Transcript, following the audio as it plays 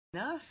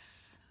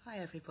Us. Hi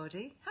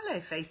everybody. Hello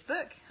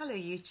Facebook. Hello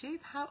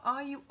YouTube. How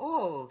are you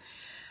all?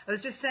 I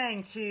was just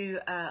saying to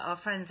our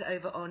friends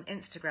over on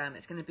Instagram,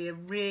 it's going to be a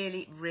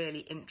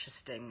really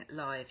interesting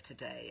live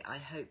today. I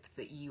hope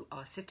that you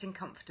are sitting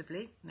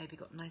comfortably, maybe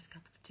got a nice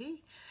cup of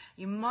tea.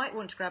 You might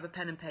want to grab a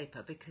pen and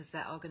paper because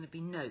there are going to be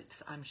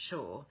notes, I'm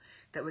sure,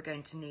 that we're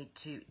going to need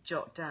to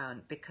jot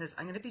down, because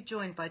I'm going to be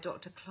joined by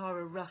Dr.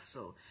 Clara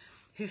Russell,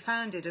 who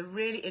founded a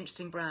really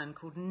interesting brand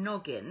called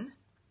Noggin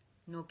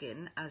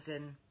as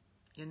in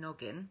your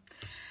noggin,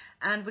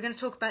 and we're going to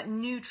talk about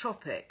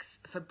nootropics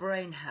for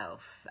brain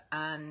health,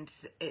 and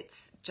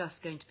it's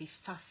just going to be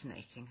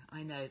fascinating.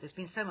 I know there's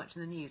been so much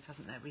in the news,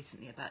 hasn't there,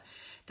 recently, about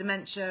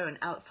dementia and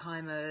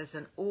Alzheimer's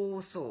and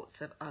all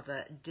sorts of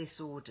other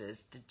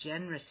disorders,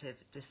 degenerative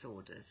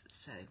disorders.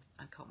 So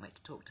I can't wait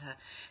to talk to her.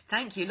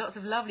 Thank you. Lots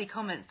of lovely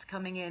comments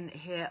coming in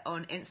here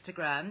on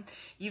Instagram.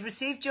 You've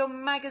received your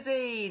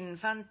magazine.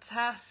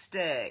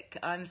 Fantastic.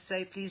 I'm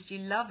so pleased you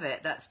love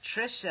it. That's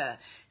Trisha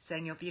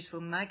saying your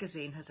beautiful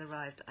magazine has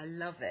arrived. I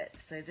love it.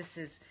 So this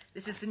is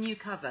the new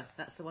cover.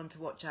 That's the one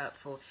to watch out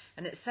for.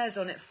 And it says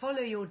on it, follow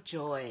your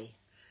joy.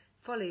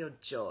 Follow your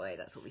joy.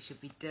 That's what we should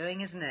be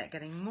doing, isn't it?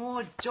 Getting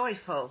more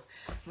joyful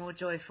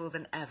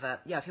than ever.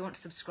 Yeah, if you want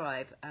to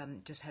subscribe,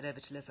 just head over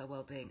to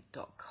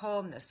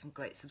earlewellbeing.com. There's some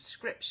great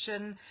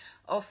subscription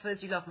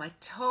offers. You love my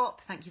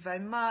top. Thank you very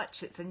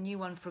much. It's a new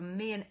one from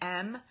me and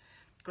M.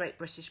 Great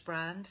British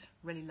brand,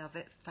 really love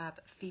it.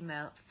 Fab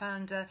female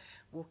founder.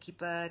 Walkie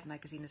Bird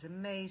magazine is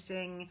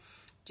amazing.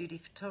 Judy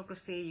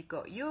Photography, you've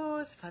got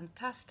yours,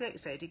 fantastic.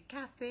 So did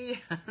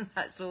Kathy.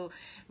 That's all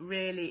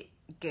really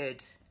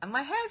good. And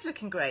my hair's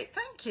looking great,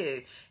 thank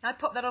you. I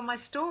popped that on my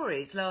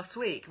stories last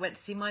week. Went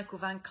to see Michael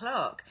Van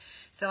Clark.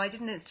 So I did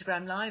an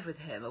Instagram live with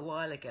him a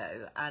while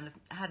ago and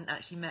hadn't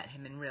actually met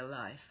him in real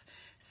life.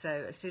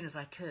 So as soon as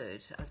I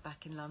could, I was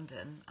back in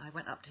London. I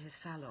went up to his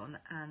salon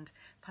and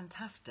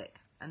fantastic.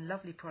 And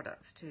lovely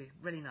products too,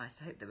 really nice.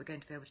 I hope that we're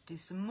going to be able to do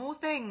some more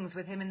things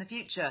with him in the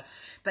future.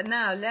 But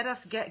now let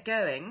us get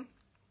going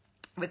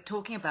with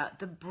talking about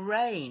the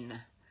brain.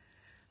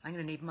 I'm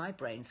going to need my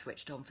brain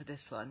switched on for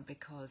this one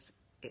because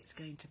it's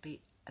going to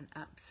be an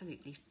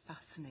absolutely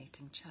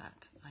fascinating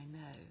chat, I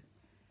know.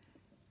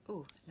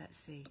 Oh, let's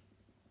see.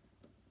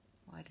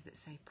 Why does it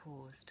say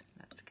paused?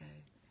 Let's go.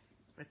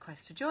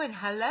 Request to join.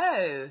 Hello.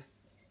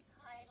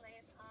 Hi,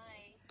 Liz.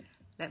 Hi.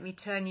 Let me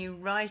turn you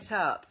right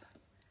up.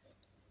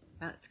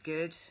 That's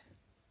good.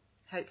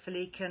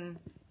 Hopefully can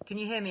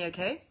you hear me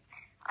okay?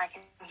 I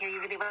can hear you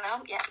really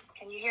well. Yeah.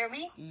 Can you hear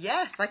me?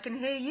 Yes, I can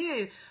hear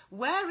you.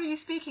 Where are you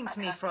speaking to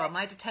me from?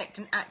 I detect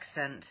an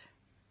accent.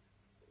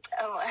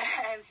 Oh,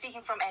 I'm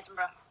speaking from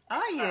Edinburgh.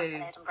 Are you?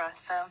 In Edinburgh.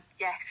 So,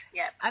 yes,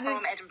 yeah.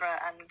 From Edinburgh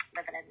and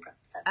live in Edinburgh.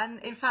 So. And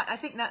in fact, I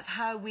think that's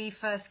how we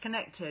first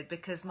connected,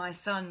 because my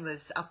son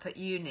was up at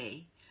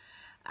uni.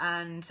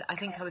 And I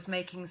think I was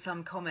making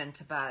some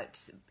comment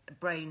about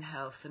brain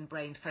health and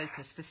brain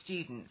focus for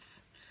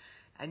students.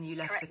 And you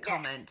left a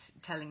comment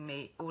telling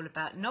me all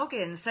about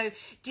Noggin. So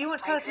do you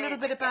want to tell us a little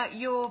bit about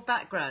your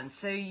background?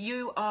 So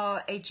you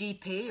are a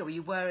GP, or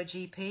you were a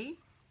GP?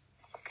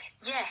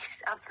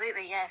 Yes,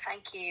 absolutely. Yeah,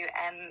 thank you.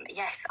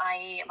 Yes,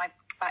 my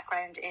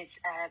background is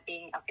I've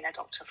been a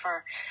doctor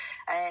for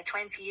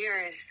 20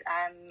 years,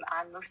 and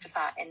most of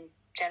that in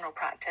general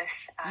practice.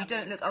 You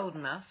don't look old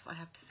enough, I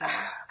have to say.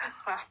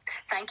 Well,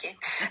 thank you.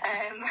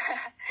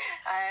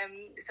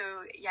 So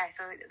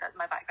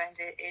my background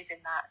is in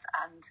that,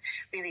 and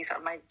really sort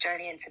of my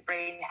journey into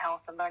brain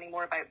health and learning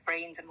more about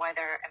brains and why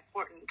they're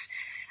important,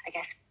 I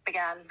guess,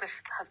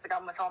 has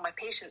begun with all my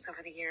patients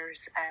over the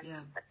years,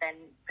 but then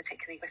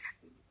particularly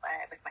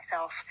with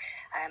myself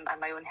and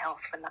my own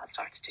health when that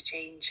started to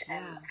change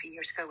a few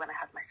years ago when I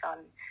had my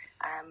son,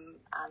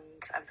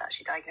 and I was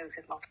actually diagnosed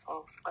with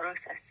multiple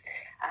sclerosis,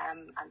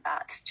 and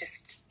that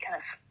just kind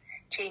of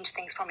changed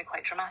things for me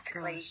quite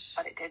dramatically. Gosh.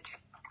 But it did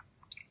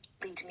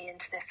lead me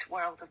into this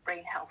world of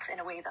brain health in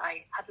a way that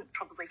I hadn't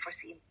probably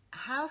foreseen.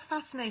 How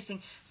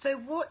fascinating. So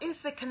what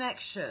is the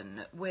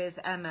connection with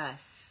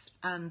MS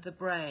and the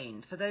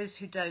brain? For those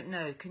who don't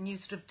know, can you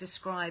sort of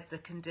describe the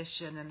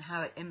condition and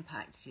how it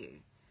impacts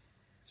you?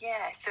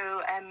 Yeah,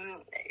 so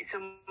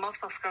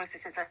multiple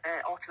sclerosis is an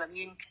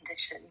autoimmune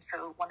condition.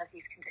 So one of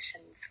these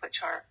conditions,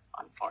 which are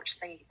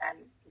unfortunately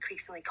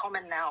increasingly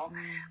common now,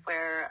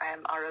 where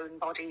our own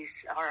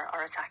bodies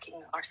are attacking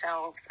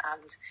ourselves.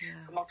 And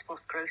for multiple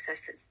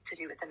sclerosis, it's to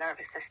do with the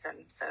nervous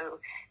system.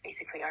 So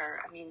basically our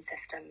immune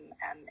system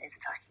is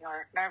attacking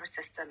our nervous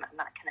system, and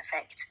that can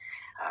affect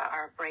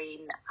our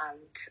brain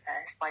and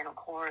spinal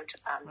cord,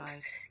 and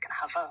can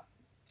have a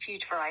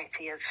huge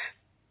variety of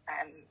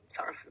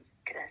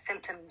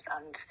symptoms,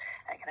 and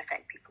it can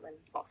affect people in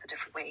lots of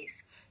different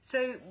ways.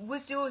 So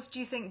was yours, do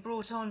you think,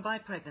 brought on by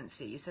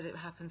pregnancy? You said it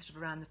happened sort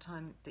of around the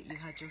time that you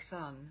had your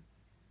son.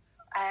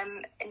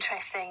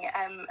 Interesting.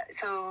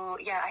 So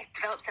yeah, I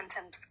developed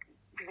symptoms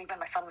really when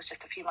my son was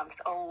just a few months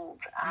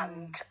old,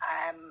 and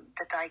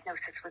the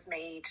diagnosis was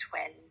made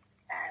when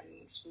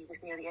he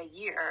was nearly a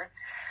year.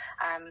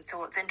 So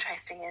what's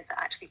interesting is that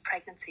actually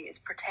pregnancy is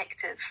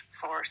protective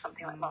for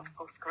something like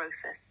multiple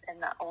sclerosis, in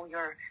that all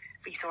your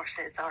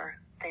resources are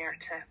there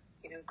to,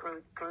 you know,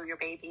 grow your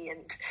baby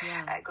and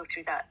go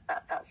through that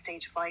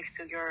stage of life.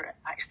 So you're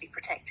actually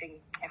protecting,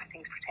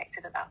 everything's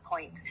protected at that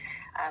point.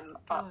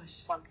 But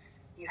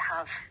once you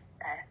have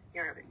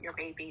your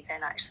baby,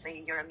 then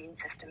actually your immune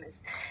system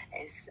is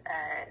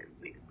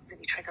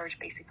really triggered,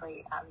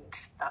 basically, and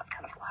that's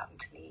kind of what happened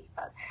to me.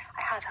 But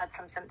I had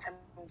some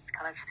symptoms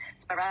kind of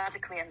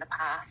sporadically in the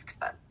past,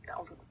 but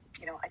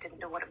you know, I didn't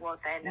know what it was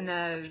then.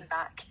 And looking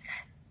back,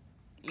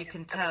 you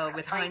can tell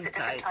with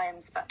hindsight.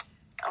 Times, but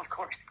of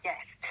course,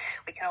 yes,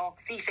 we can all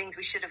see things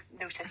we should have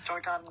noticed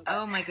or done. But,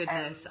 oh my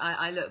goodness,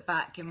 I look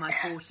back in my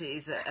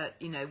 40s at,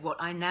 you know, what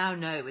I now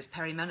know is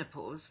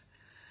perimenopause.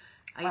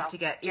 I used to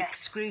get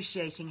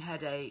excruciating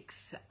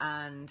headaches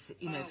and,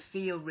 you know,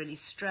 feel really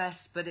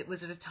stressed. But it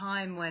was at a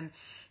time when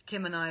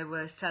Kim and I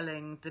were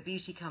selling the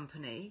beauty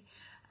company,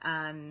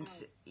 and,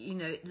 you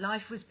know,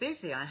 life was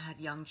busy. I had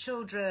young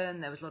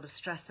children. There was a lot of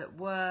stress at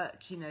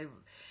work, you know,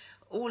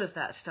 all of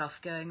that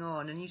stuff going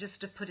on. And you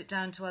just sort of put it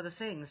down to other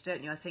things,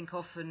 don't you? I think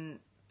often,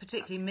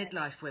 particularly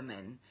midlife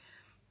women,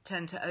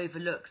 tend to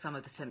overlook some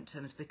of the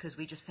symptoms because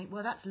we just think,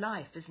 well, that's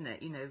life, isn't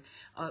it? You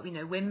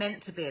know, we're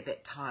meant to be a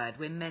bit tired.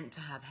 We're meant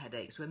to have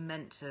headaches. We're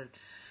meant to,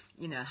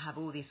 you know, have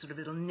all these sort of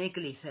little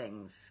niggly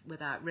things,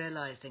 without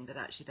realising that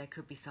actually there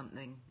could be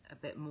something a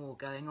bit more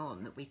going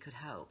on that we could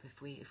help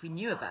if we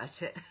knew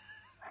about it.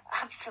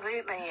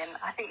 Absolutely, and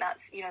I think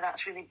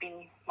that's really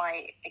been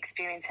my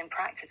experience in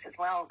practice as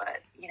well.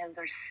 That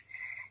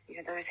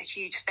there's a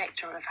huge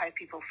spectrum of how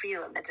people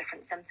feel and the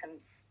different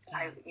symptoms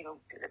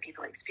that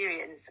people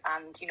experience.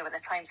 And by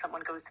the time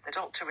someone goes to the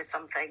doctor with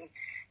something,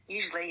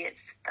 usually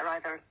they're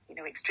either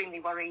extremely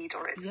worried,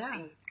 or it's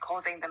been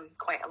causing them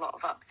quite a lot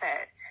of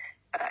upset.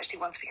 But actually,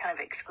 once we kind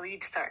of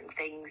exclude certain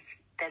things,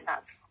 then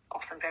that's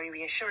often very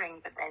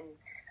reassuring. But then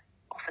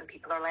often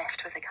people are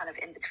left with a kind of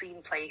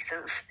in-between place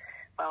of,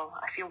 well,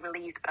 I feel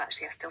relieved, but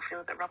actually I still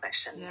feel a bit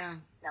rubbish. And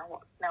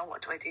now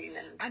what do I do?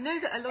 And I know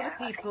that a lot of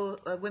people,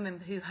 women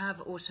who have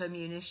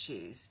autoimmune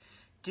issues,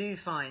 do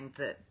find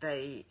that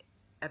they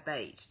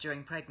abate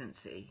during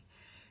pregnancy.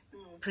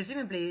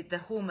 Presumably the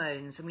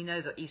hormones, and we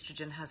know that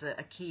estrogen has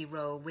a key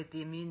role with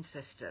the immune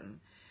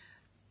system.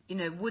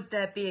 Would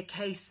there be a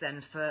case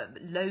then for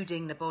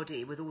loading the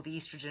body with all the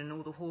estrogen and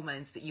all the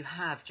hormones that you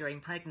have during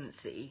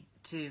pregnancy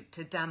to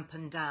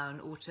dampen down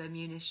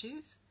autoimmune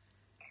issues?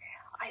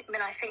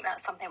 I think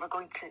that's something we're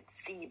going to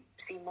see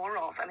more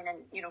of.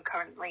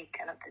 Currently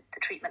kind of the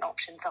treatment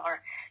options are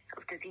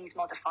sort of disease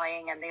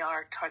modifying, and they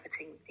are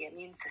targeting the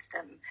immune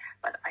system.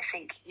 But I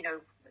think,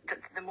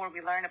 the more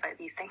we learn about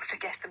these things, I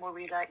guess the more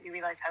we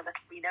realise how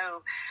little we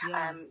know.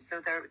 Yeah. So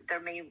there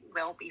may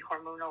well be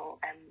hormonal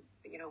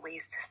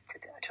ways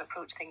to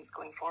approach things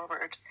going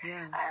forward.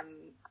 Yeah.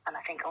 And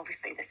I think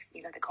obviously this,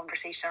 the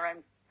conversation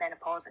around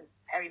menopause and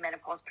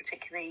perimenopause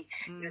particularly,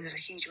 there's a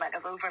huge amount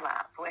of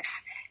overlap with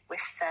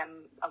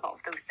a lot of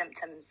those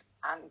symptoms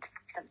and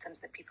symptoms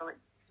that people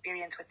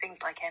experience with things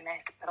like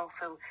MS, but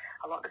also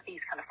a lot of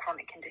these kind of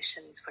chronic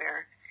conditions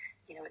where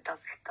it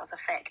does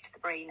affect the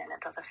brain, and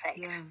it does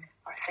affect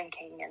our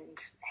thinking and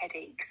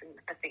headaches and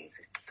the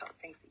sort of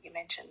things that you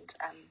mentioned.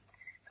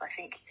 So I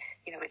think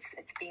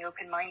it's being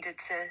open-minded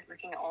to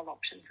looking at all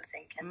options, I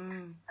think,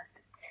 and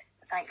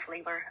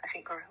thankfully we're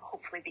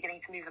hopefully beginning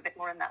to move a bit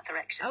more in that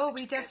direction. Oh,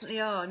 we definitely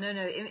are. No,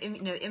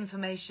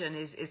 information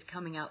is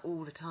coming out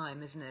all the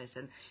time, isn't it?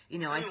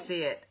 And I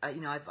see it.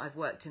 I've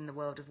worked in the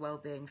world of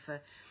well-being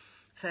for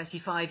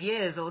 35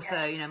 years or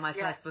so. My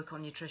first book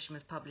on nutrition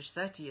was published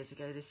 30 years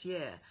ago this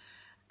year.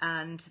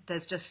 And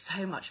there's just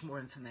so much more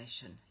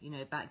information.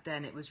 Back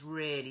then it was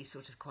really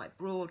sort of quite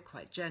broad,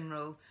 quite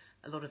general,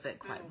 a lot of it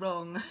quite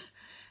wrong.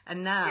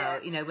 And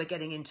now, we're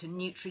getting into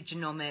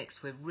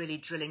nutrigenomics. We're really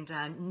drilling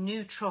down.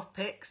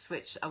 Nootropics,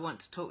 which I want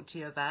to talk to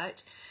you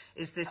about,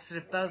 is this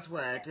sort of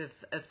buzzword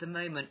of the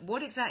moment.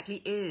 What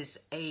exactly is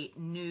a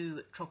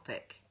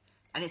nootropic?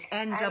 And it's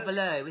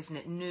N-O-O, isn't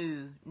it?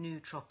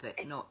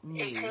 Nootropic, not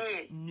new. It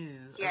is. New.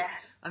 Yeah.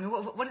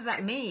 What does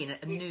that mean,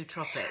 a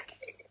nootropic?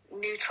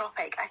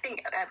 Nootropic. I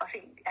think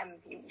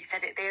you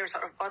said it there,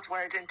 sort of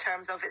buzzword, in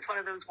terms of it's one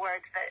of those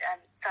words that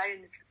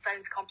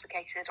sounds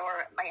complicated,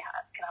 or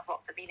can have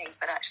lots of meanings,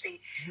 but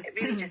actually it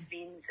really just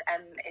means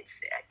it's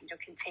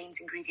contains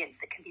ingredients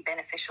that can be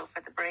beneficial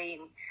for the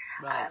brain.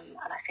 Right.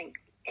 And I think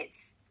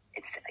it's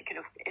kind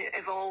of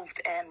evolved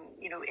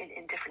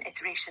in different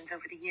iterations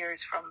over the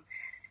years, from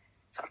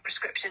sort of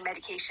prescription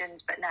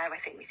medications, but now I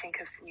think we think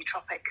of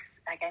nootropics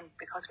again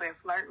because we've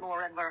learned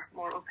more and we're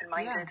more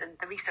open-minded, and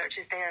the research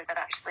is there that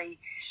actually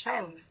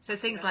so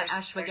things like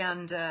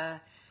ashwagandha,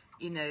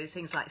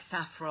 things like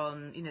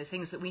saffron,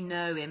 things that we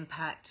know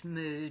impact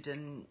mood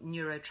and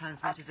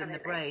neurotransmitters in the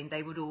brain,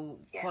 they would all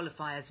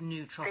qualify as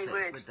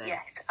nootropics, would they?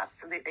 Yes,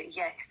 absolutely,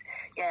 yes.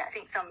 Yeah, I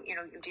think some,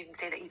 you'd even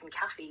say that even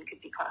caffeine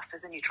could be classed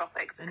as a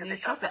nootropic.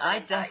 I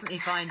definitely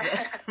find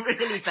it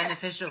really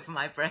beneficial for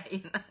my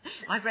brain.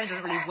 My brain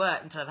doesn't really work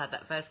until I've had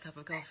that first cup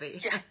of coffee.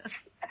 Yes,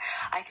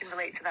 I can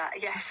relate to that.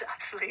 Yes,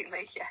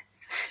 absolutely, yes.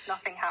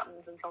 nothing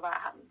happens until that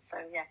happens. So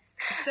yes.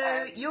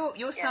 So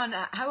your son,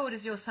 how old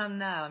is your son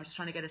now? I'm just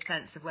trying to get a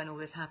sense of when all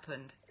this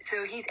happened.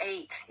 So he's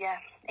 8. Yeah,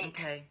 8.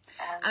 Okay.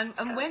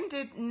 And when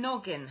did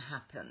noggin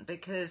happen?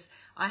 Because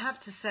I have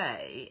to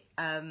say,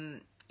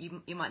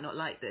 you might not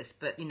like this,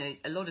 but you know,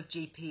 a lot of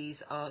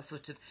GPs are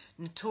sort of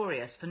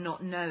notorious for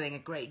not knowing a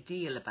great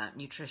deal about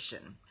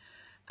nutrition,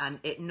 and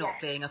it not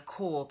being a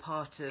core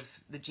part of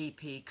the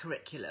GP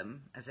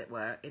curriculum, as it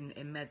were, in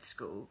med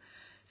school.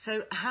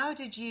 So how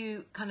did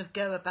you kind of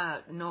go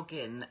about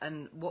noggin,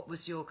 and what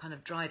was your kind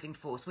of driving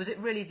force? Was it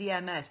really the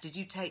MS? Did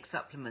you take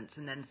supplements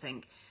and then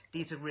think,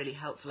 these are really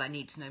helpful, I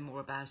need to know more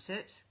about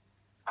it?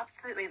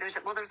 Absolutely. There was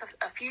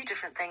a few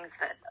different things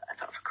that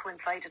sort of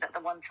coincided at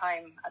the one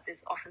time, as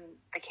is often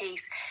the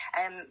case.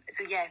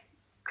 So yeah,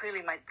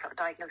 clearly my sort of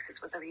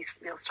diagnosis was a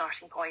real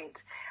starting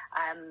point,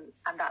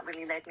 and that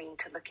really led me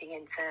into looking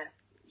into,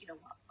 you know,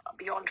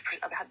 beyond.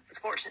 Was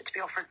fortunate to be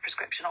offered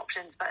prescription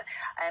options, but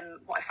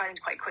what I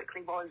found quite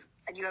quickly was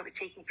I knew I was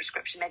taking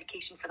prescription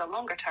medication for the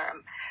longer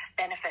term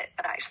benefit,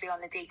 but actually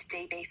on a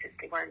day-to-day basis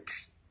they weren't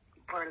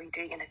really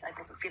doing anything. I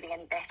wasn't feeling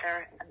any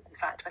better, and in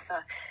fact with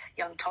a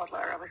young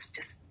toddler I was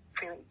just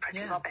feeling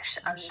pretty rubbish,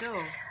 and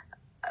sure.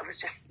 I was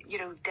just, you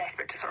know,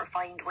 desperate to sort of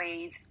find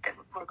ways that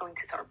were going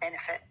to sort of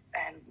benefit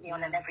me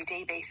on an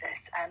everyday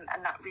basis,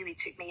 and that really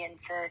took me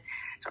into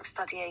sort of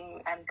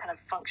studying kind of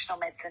functional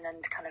medicine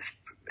and kind of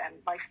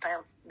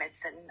lifestyle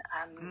medicine,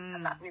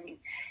 and that really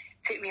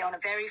took me on a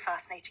very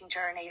fascinating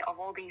journey of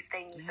all these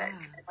things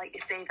that, like you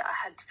say, that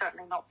had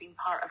certainly not been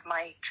part of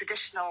my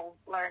traditional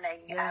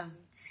learning.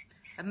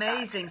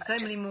 Amazing. So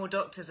many more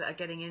doctors that are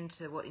getting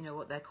into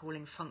what they're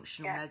calling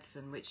functional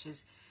medicine, which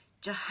is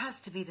just has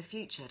to be the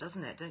future,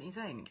 doesn't it? Don't you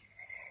think?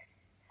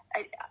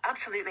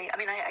 Absolutely. I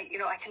mean,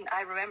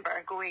 I remember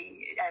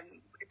going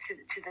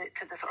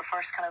to the sort of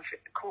first kind of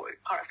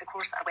part of the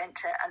course that I went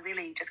to, and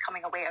really just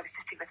coming away. I was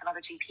sitting with another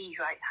GP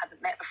who I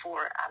hadn't met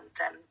before,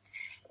 and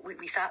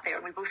we sat there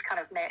and we both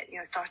kind of met, you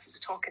know, started to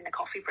talk in the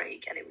coffee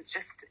break, and it was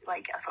just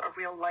like a sort of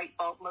real light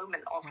bulb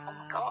moment of, oh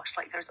my gosh,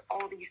 like there's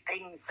all these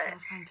things that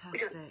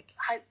fantastic.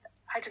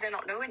 How did I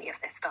not know any of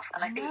this stuff?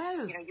 And I think,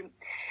 you know,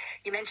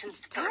 you mentioned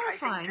it's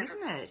terrifying,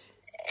 isn't it?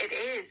 It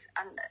is,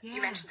 and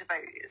you mentioned about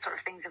sort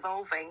of things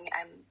evolving,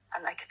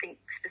 and I think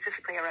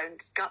specifically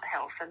around gut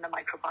health and the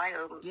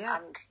microbiome,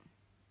 and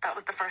that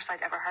was the first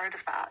I'd ever heard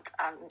of that,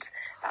 and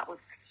that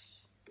was,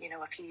 you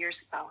know, a few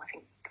years ago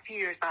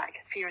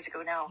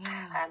now,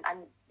 and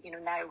you know,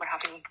 now we're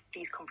having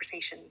these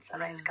conversations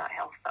around gut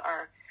health that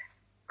are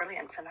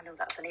brilliant, and I know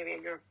that's an area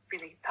you're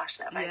really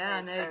passionate about.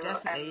 Yeah, no,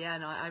 definitely.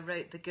 I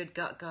wrote the Good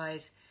Gut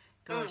Guide.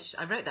 Gosh,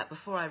 I wrote that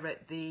before I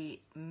wrote the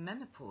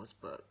menopause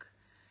book.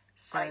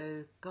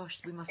 So,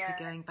 gosh, we must be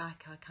going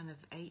back kind of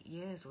 8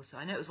 years or so.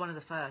 I know it was one of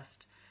the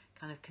first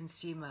kind of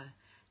consumer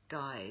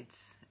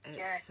guides.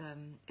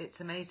 It's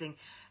amazing.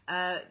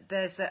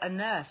 There's a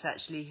nurse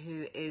actually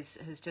who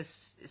has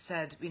just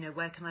said, you know,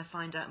 where can I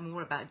find out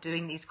more about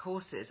doing these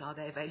courses? Are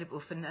they available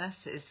for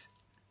nurses?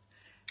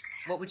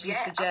 What would you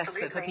suggest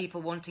for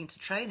people wanting to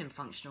train in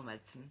functional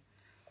medicine?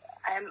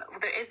 Well,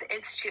 there is the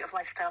Institute of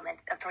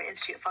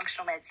Institute of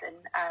Functional Medicine,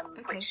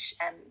 which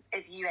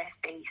is US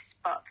based,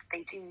 but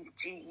they do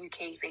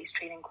UK based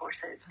training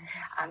courses.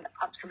 Fantastic. And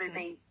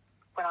absolutely,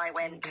 when I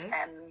went,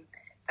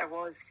 there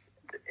were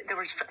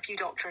a few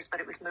doctors, but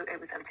I would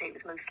say it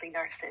was mostly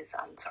nurses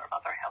and sort of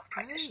other health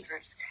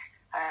practitioners.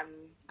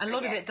 A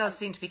lot of it does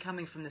seem to be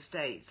coming from the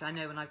States. I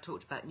know when I've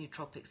talked about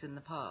nootropics in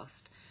the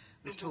past,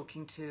 I was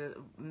talking to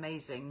an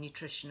amazing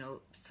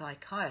nutritional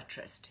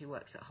psychiatrist who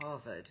works at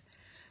Harvard.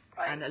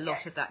 And a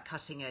lot of that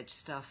cutting edge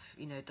stuff,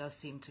 you know, does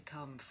seem to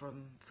come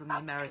from the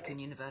American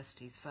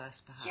universities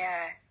first, perhaps.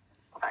 Yeah,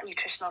 well, that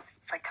nutritional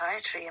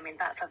psychiatry, I mean,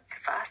 that's a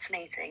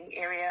fascinating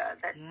area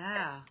that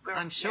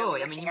I'm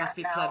sure. I mean, you must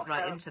be plugged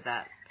right into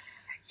that.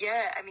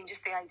 Yeah, I mean,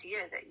 just the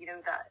idea that, you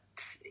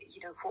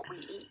know, what we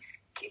eat,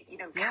 you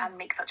know,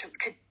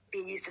 could be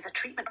used as a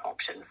treatment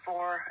option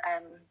for,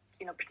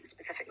 you know,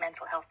 specific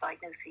mental health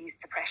diagnoses,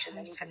 depression,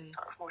 and even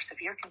sort of more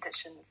severe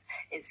conditions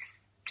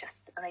is just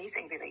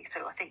amazing, really.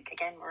 So I think,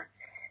 again, we're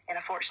in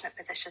a fortunate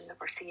position that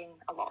we're seeing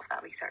a lot of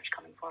that research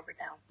coming forward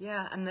now.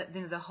 Yeah, and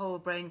the whole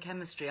brain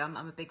chemistry. I'm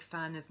a big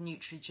fan of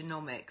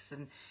nutrigenomics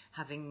and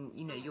having,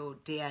 you know, your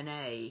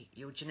DNA,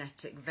 your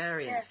genetic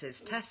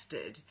variances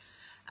tested.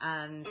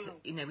 And,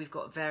 you know, we've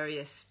got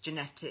various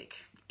genetic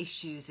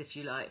issues, if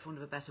you like, for want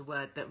of a better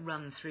word, that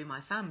run through my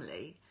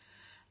family.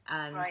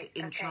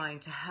 And trying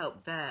to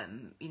help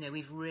them, you know,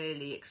 we've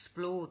really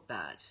explored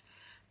that.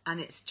 And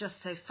it's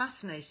just so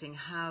fascinating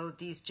how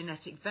these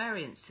genetic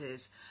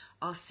variances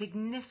are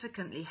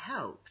significantly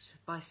helped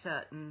by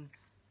certain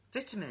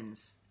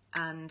vitamins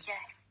and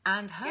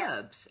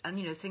herbs. And,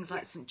 you know, things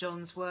like St.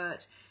 John's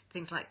wort,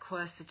 things like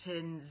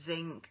quercetin,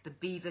 zinc, the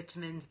B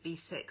vitamins,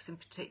 B6 in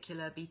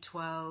particular,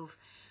 B12.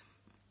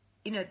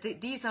 You know,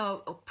 these are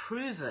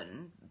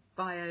proven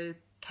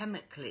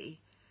biochemically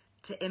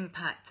to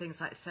impact things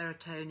like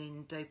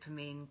serotonin,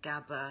 dopamine,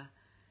 GABA.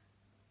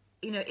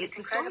 You know, it's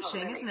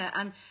astonishing, really, isn't it?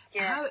 And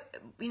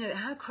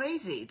how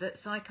crazy that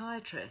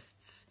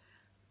psychiatrists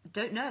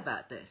don't know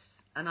about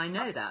this, and I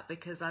know that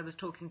because I was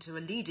talking to a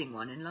leading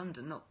one in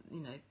London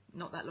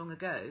not that long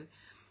ago,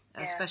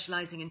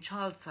 specialising in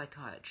child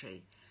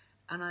psychiatry,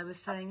 and I was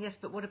saying, yes,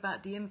 but what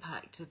about the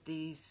impact of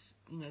these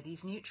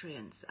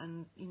nutrients?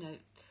 And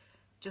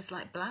just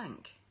like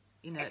blank,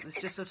 it was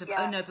just sort of,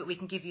 oh no, but we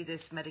can give you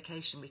this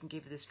medication, we can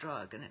give you this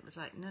drug, and it was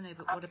like, no,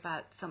 but what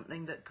about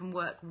something that can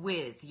work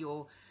with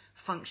your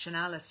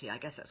functionality? I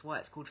guess that's why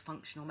it's called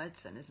functional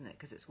medicine, isn't it?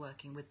 Because it's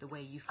working with the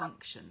way you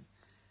function.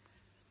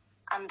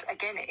 And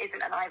again, it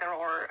isn't an either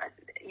or,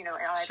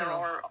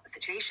 or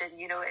situation.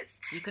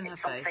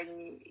 It's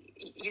something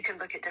you can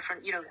look at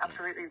different.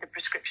 Absolutely, the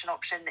prescription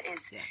option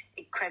is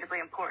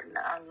incredibly important,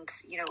 and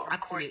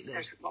of course,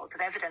 there's lots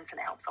of evidence and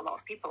it helps a lot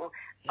of people.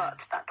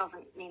 But that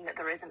doesn't mean that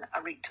there isn't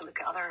a route to look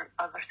at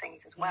other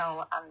things as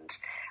well. And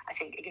I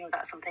think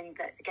that's something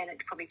that, again,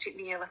 it probably took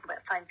me a little bit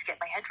of time to get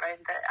my head around.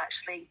 That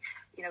actually,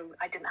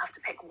 I didn't have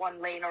to pick one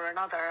lane or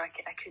another. I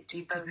could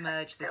do both. You could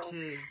merge the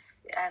two.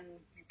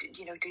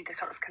 Do the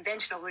sort of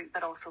conventional route,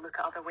 but also look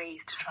at other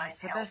ways to try and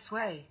help. That's the best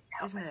way,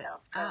 isn't it?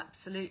 So,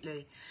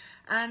 absolutely.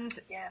 And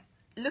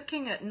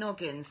looking at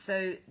noggins,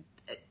 so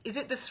is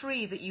it the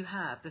three that you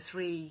have, the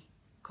three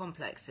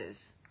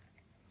complexes?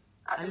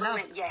 At the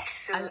moment, yes.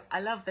 So, I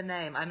love the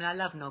name. I mean, I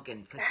love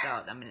noggin for a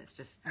start. I mean, it's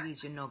just,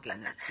 use your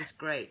noggin. It's just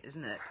great,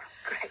 isn't it?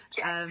 Great,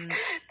 yes.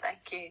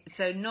 Thank you.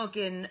 So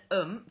noggin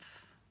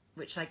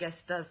which I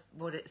guess does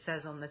what it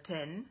says on the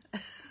tin.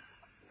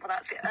 Well,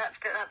 that's it. That's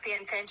the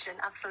intention.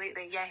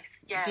 Absolutely, yes,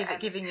 yeah.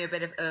 Giving you a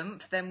bit of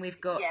oomph. Then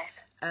we've got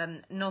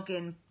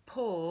noggin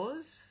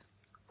pause.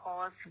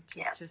 Which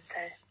is just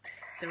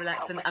the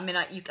relax. And I mean,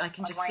 I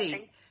can just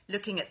see,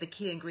 looking at the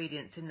key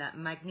ingredients in that: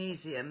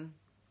 magnesium,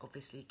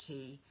 obviously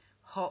key,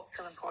 hops,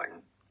 so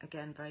important.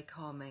 Again, very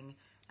calming,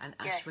 and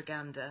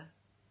ashwagandha,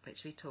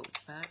 which we talked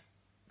about.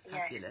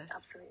 Fabulous. Yes,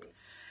 absolutely.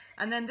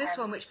 And then this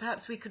one, which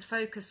perhaps we could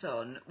focus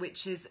on,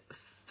 which is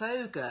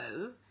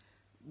Fogo.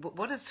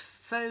 What does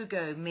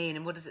Fogo mean,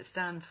 and what does it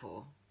stand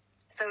for?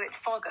 So it's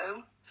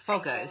Fogo.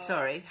 Fogo,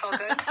 sorry. Fogo,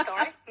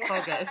 sorry.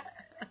 Fogo.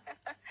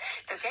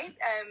 Okay.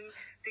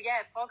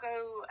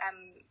 Fogo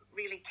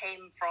really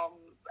came from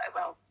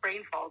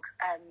brain fog,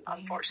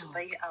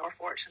 unfortunately or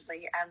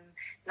fortunately, and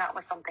that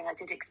was something I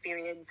did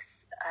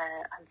experience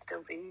and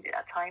still do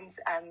at times.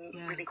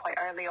 Really quite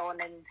early on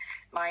in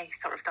my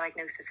sort of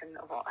diagnosis and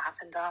what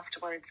happened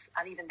afterwards,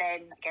 and even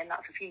then, again,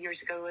 that's a few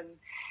years ago, and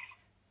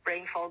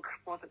brain fog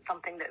wasn't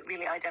something that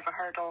really I'd ever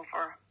heard of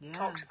or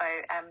talked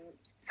about.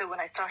 So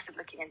when I started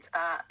looking into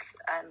that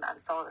and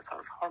saw the sort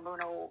of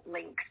hormonal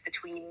links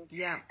between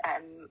brain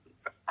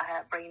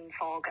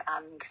fog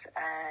and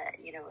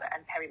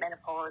and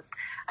perimenopause,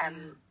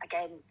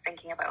 again,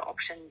 thinking about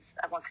options,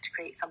 I wanted to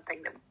create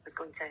something that was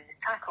going to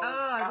tackle.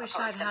 I wish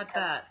I'd had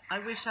that. I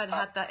wish I'd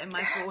had that in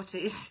my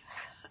 40s.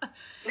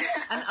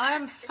 And I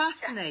am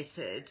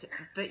fascinated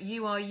that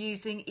you are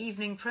using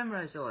evening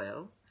primrose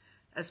oil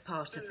as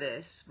part of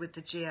this with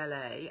the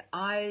GLA.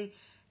 I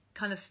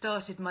kind of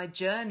started my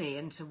journey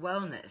into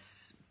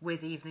wellness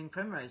with evening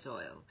primrose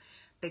oil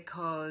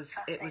because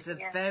it was a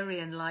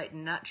very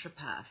enlightened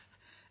naturopath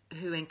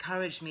who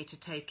encouraged me to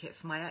take it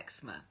for my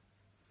eczema.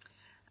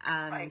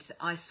 And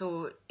I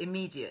saw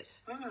immediate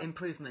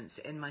improvements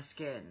in my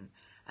skin.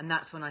 And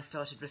that's when I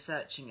started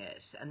researching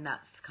it. And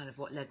that's kind of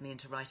what led me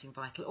into writing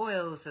Vital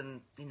Oils,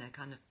 and,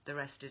 kind of the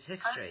rest is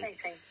history.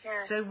 Fascinating. Yeah.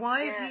 So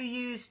why have you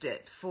used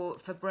it for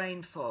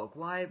brain fog?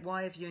 Why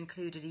have you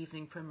included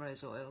evening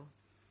primrose oil?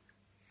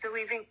 So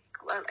again,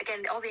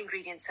 all the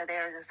ingredients are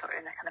there in a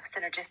kind of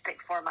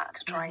synergistic format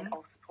to try and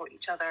all support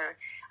each other.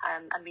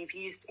 And we've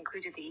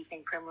included the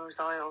evening primrose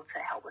oil to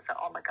help with the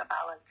omega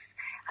balance,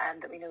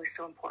 that we know is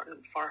so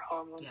important for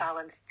hormone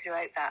balance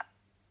throughout that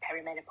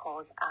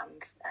perimenopause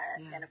and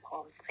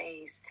menopause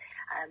phase.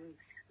 I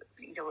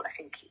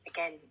think,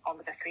 again,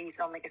 omega-3s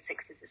and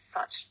omega-6s is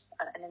such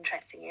an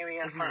interesting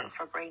area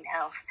for brain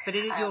health. But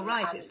you're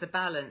right, it's the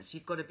balance.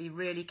 You've got to be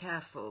really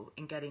careful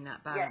in getting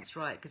that balance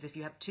right, because if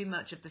you have too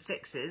much of the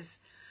 6s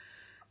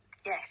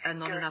and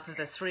not enough of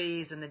the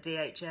 3s and the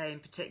DHA in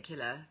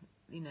particular,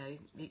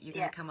 you're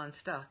going to come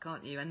unstuck,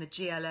 aren't you? And the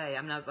GLA,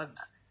 I mean, I've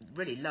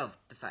really loved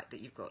the fact that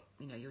you've got,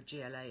 your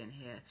GLA in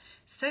here.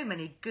 So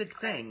many good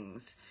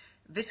things.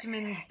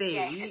 Vitamin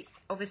B,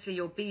 obviously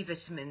your B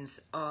vitamins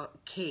are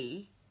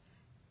key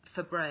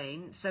for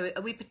brain. So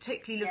are we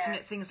particularly looking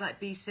at things like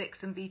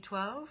B6 and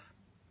B12?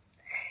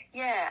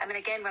 Yeah, I mean,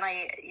 again, when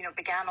I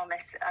began on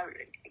this, I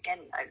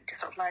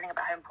just sort of learning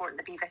about how important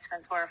the B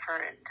vitamins were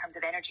in terms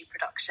of energy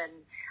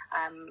production,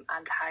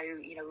 and how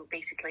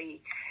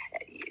basically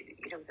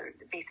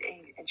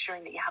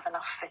ensuring that you have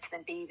enough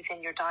vitamin B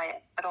within your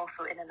diet, but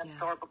also in an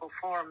absorbable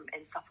form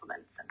in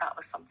supplements. And that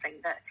was something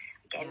that,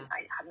 again,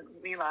 I hadn't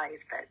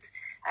realised that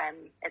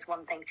it's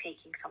one thing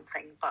taking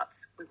something, but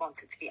we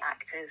want it to be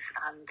active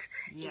and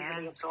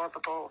easily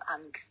absorbable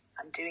and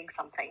doing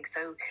something.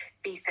 So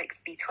B6,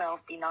 B12,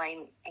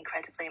 B9,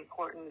 incredibly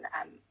important.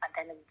 And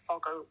then in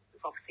Fogo,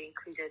 we've obviously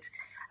included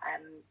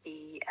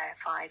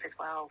B5 as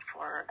well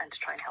to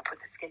try and help with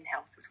the skin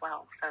health as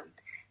well. So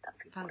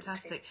that's important.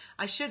 Fantastic.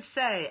 I should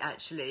say,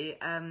 actually,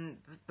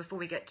 before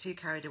we get too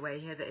carried away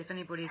here, that if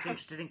anybody is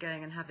interested in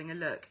going and having a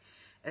look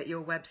at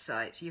your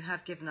website, you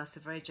have given us a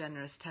very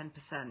generous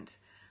 10%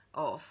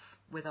 off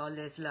with our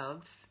Liz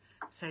Loves.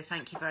 So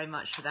thank you very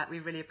much for that. We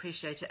really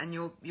appreciate it. And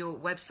your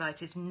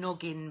website is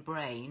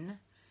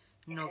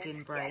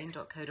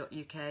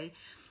nogginbrain.co.uk.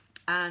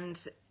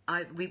 And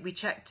we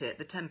checked it.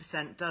 The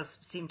 10% does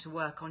seem to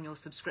work on your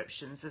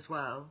subscriptions as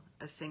well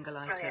as single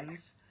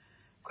items.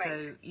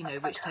 Great. So, you know,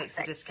 which takes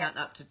the discount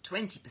up to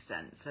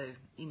 20%. So,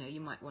 you know, you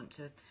might want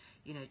to,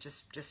 you know,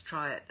 just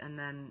try it and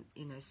then,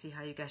 you know, see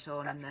how you get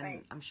on. That's and then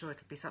great. I'm sure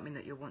it'll be something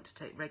that you'll want to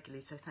take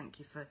regularly. So thank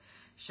you for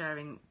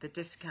sharing the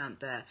discount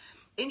there.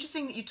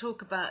 Interesting that you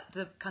talk about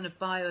the kind of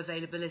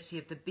bioavailability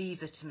of the B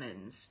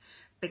vitamins,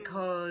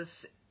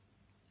 because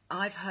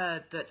I've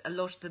heard that a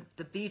lot of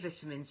the B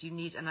vitamins you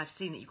need, and I've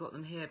seen that you've got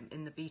them here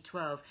in the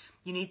B12,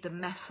 you need the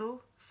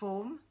methyl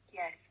form.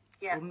 Yes.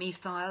 Yeah. Or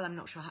methyl, I'm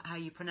not sure how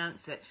you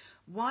pronounce it.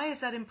 Why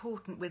is that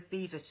important with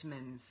B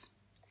vitamins?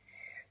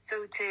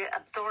 So to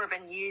absorb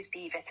and use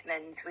B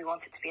vitamins, we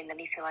want it to be in the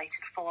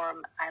methylated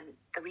form. And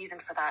the reason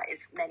for that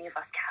is many of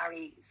us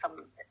carry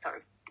some sort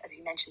of, as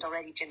you mentioned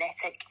already,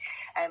 genetic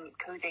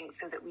coding,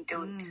 so that we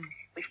don't,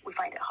 we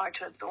find it hard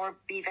to absorb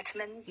B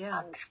vitamins. Yeah.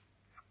 And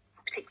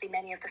particularly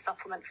many of the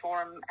supplement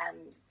form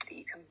that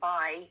you can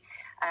buy,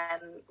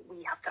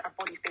 our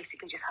bodies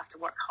basically just have to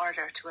work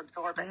harder to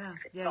absorb it.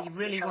 If it's not you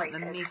really want the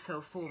methylated.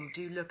 methyl form.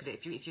 Do look at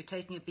it. If you're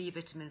taking a B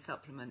vitamin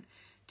supplement,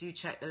 do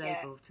check the Yeah,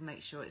 label to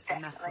make sure it's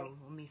definitely. the methyl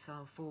or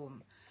methyl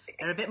form.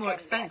 They're a bit more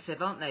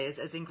expensive, aren't they,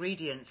 as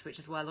ingredients, which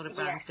is why a lot of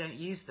brands don't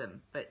use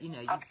them. But, you know,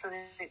 you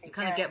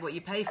kind of get what you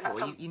pay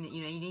for. You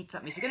need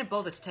something. If you're going to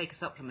bother to take a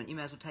supplement, you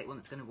may as well take one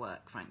that's going to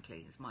work,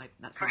 frankly.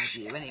 That's my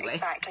view, anyway.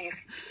 Exactly.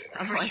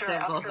 Otherwise, sure,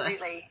 don't bother.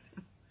 Absolutely.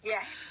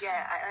 Yeah.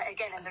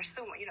 Again, and there's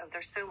so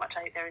much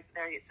out there.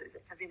 It's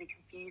a really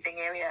confusing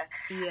area.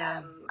 Yeah.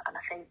 And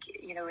I think,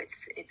 you know,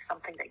 it's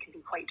something that can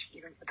be quite,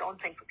 you know,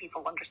 daunting for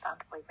people,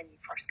 understandably, when you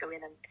first go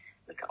in and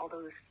look at all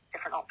those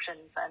different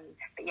options.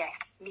 But yes,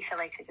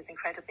 methylated is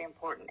incredibly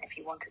important if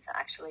you wanted to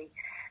actually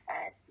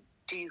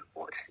do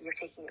what you're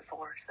taking it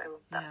for. So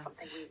that's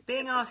something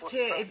being asked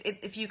here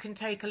if you can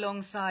take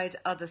alongside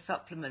other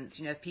supplements.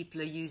 You know, if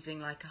people are using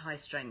like a high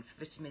strength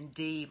vitamin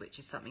D, which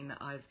is something that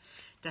I've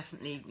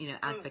definitely, you know,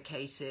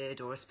 advocated,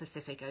 or a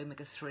specific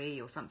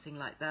omega-3 or something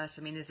like that.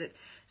 I mean, is it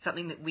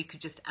something that we could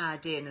just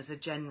add in as a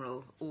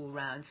general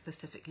all-round,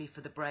 specifically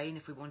for the brain,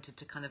 if we wanted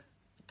to kind of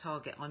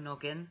target our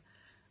noggin?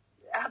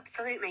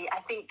 Absolutely. I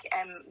think,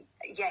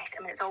 yes,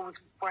 I mean, it's always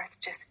worth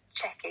just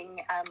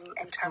checking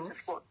in terms of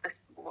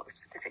what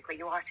specifically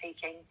you are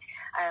taking.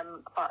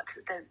 But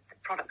the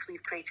products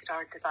we've created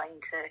are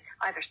designed to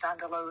either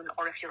stand alone,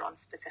 or if you're on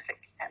specific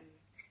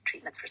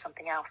treatments for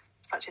something else,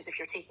 such as if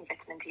you're taking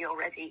vitamin D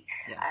already,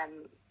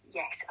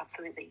 yes,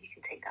 absolutely, you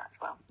can take that as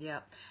well.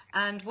 Yeah.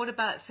 And what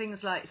about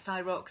things like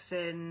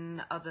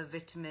thyroxine, other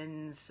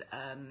vitamins,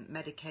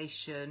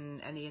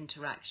 medication, any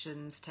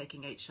interactions,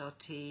 taking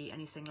HRT,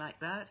 anything like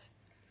that?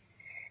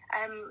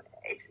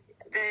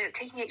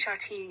 Taking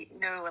HRT,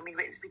 no. I mean,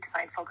 we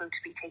designed Fogo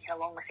to be taken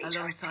along with HRT.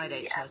 Alongside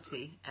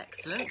HRT,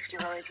 excellent. If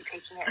you're already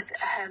taking it,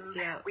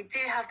 we do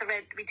have the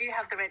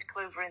red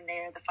clover in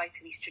there, the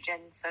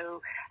phytoestrogen.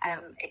 So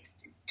it's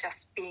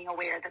just being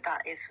aware that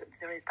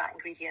there is that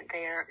ingredient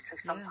there. So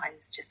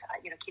sometimes just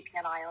keeping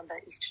an eye on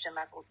the estrogen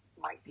levels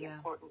might be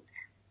important.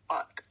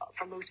 But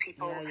for most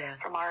people,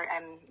 from our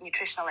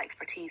nutritional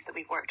expertise that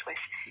we've worked with,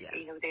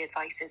 you know, the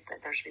advice is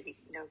that there's really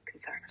no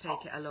concern at all.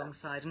 Take it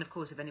alongside. And of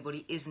course, if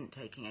anybody isn't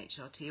taking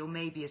HRT, or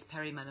maybe is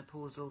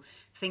perimenopausal,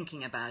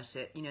 thinking about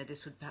it, you know,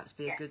 this would perhaps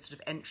be a good sort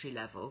of entry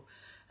level.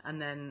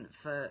 And then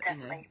for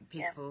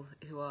people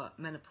who are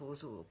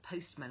menopausal or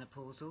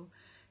postmenopausal,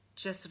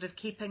 just sort of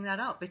keeping that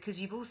up, because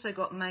you've also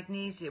got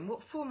magnesium.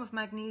 What form of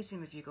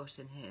magnesium have you got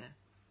in here?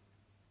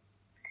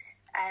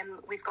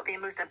 We've got the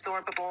most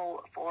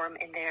absorbable form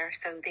in there,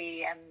 so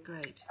the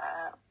great.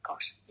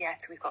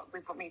 So we've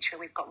made sure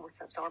we've got most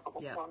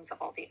absorbable forms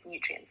of all the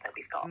nutrients that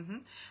we've got.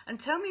 And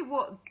tell me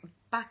what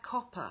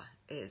Bacopa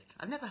is.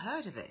 I've never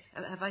heard of it.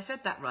 Have I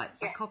said that right?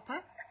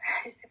 Bacopa?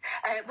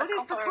 What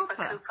is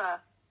Bacopa?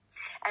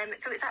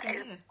 So it's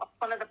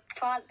one of the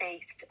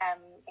plant-based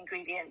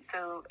ingredients,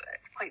 so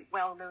quite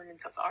well known in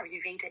sort of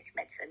Ayurvedic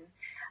medicine,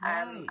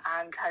 and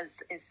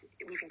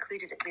we've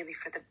included it really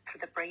for the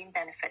brain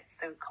benefits,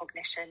 so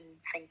cognition,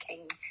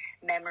 thinking,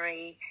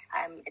 memory.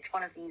 It's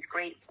one of these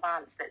great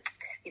plants that's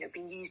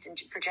been used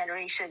for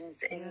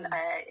generations in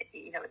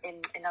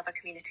other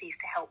communities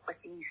to help with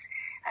these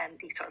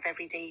sort of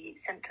everyday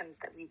symptoms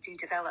that we do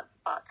develop.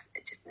 But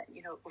it just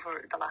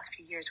over the last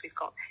few years, we've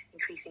got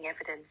increasing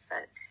evidence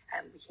that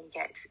we can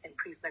get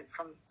improvement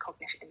from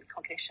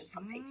cognition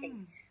from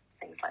taking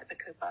things like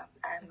Bacopa.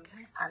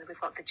 And we've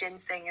got the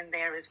ginseng in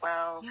there as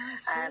well. Yeah, I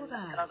saw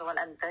that. Another one,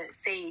 and the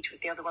sage was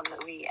the other one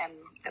that we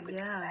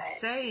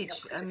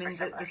sage. I mean,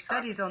 the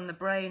studies on the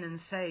brain and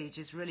sage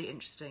is really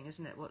interesting,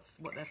 isn't it? What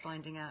they're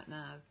finding out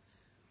now.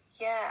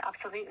 Yeah,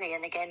 absolutely.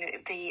 And again,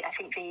 we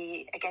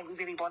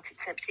really wanted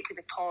to,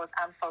 particularly with pause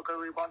and Fogo,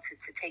 we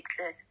wanted to take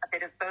a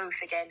bit of both.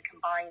 Again,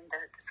 combine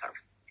the sort of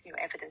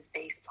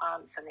evidence-based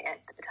plants and the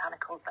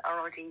botanicals that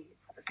are already,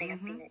 as I say, have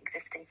been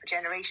existing for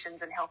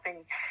generations and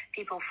helping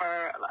people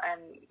for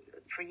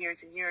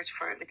years and years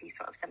with these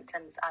sort of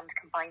symptoms, and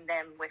combine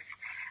them with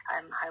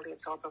highly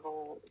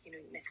absorbable,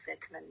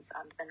 vitamins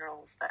and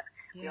minerals that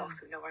we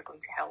also know are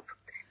going to help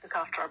look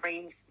after our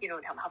brains,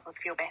 and help us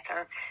feel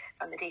better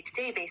on the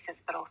day-to-day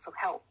basis, but also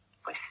help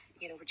with,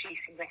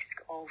 reducing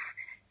risk of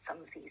some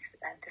of these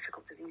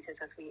difficult diseases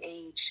as we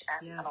age,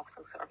 and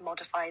also sort of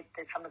modify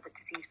some of the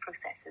disease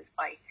processes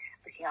by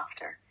looking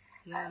after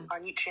our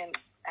nutrient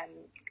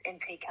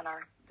intake and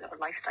our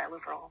lifestyle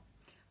overall.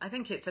 I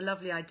think it's a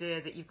lovely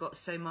idea that you've got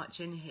so much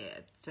in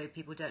here, so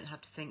people don't have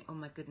to think, oh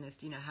my goodness,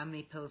 how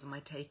many pills am I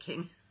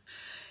taking?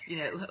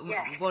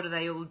 What are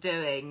they all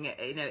doing?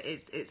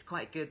 It's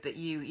quite good that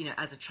you,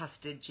 as a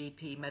trusted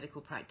GP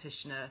medical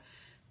practitioner,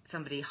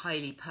 somebody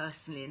highly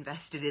personally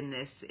invested in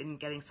this, in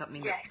getting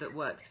something that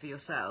works for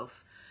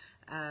yourself,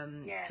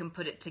 can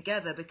put it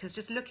together. Because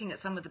just looking at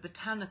some of the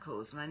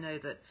botanicals, and I know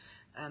that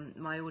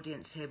my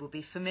audience here will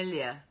be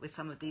familiar with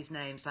some of these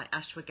names, like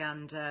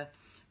ashwagandha,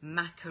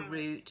 maca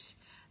root,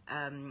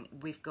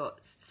 we've got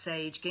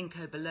sage,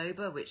 ginkgo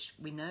biloba, which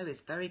we know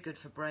is very good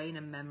for brain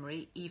and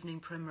memory, evening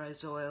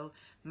primrose oil,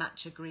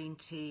 matcha green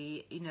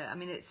tea.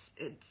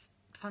 It's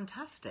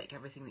fantastic,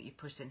 everything that you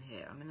put in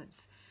here.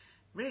 It's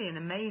really an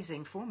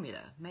amazing formula,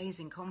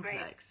 amazing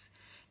complex.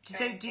 Great.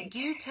 So do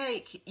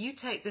you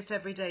take this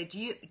every day?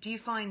 Do you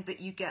find that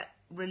you get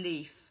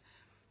relief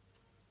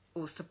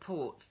or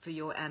support for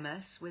your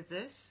MS with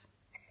this?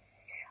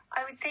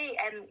 I would say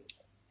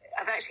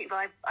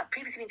I've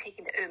previously been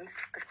taking the oomph,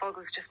 because Fogo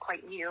was just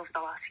quite new over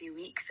the last few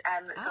weeks.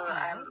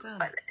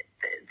 But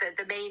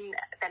the main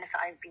benefit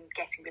I've been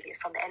getting really is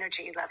from the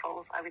energy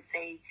levels, I would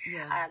say.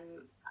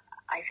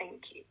 I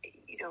think,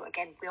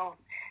 again, we all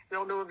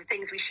know the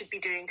things we should be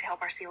doing to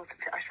help ourselves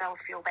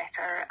feel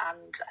better,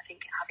 and I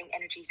think having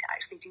energy to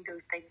actually do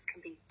those things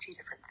can be two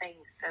different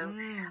things. So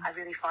I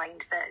really find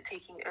that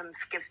taking oomph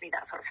gives me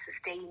that sort of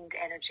sustained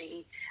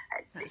energy.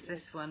 That's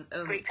this one.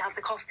 Great to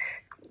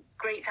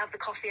have the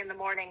coffee in the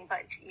morning,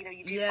 but you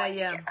do find you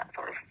get that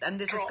sort of, and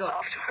this has got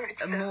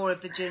afterwards, more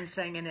of the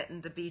ginseng in it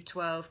and the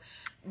B12.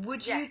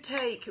 Would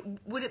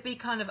it be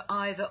kind of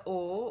either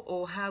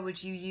or how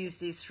would you use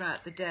these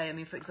throughout the day?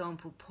 For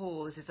example,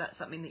 pause, is that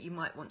something that you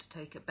might want to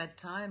take at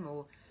bedtime,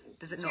 or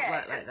does it not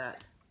work like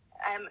that?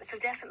 So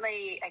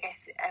definitely, I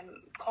guess,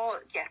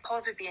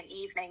 pause would be an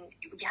evening.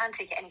 You can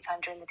take it any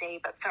time during the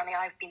day, but certainly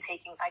I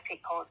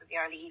take pause in the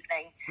early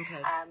evening.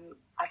 Okay.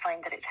 I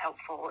find that it's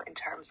helpful in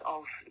terms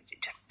of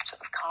just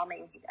sort of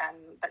calming,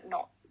 but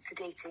not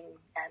sedating,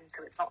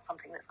 so it's not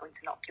something that's going to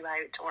knock you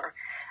out or...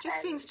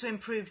 Just seems to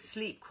improve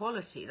sleep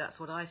quality, that's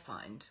what I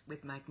find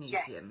with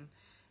magnesium.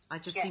 I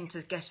just seem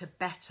to get a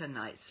better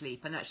night's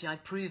sleep, and actually I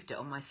proved it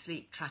on my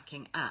sleep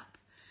tracking app.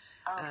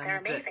 Oh, they're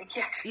amazing,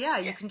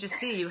 you can just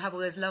see you have all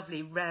those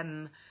lovely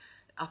REM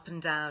up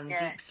and down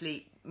deep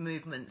sleep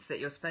movements that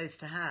you're supposed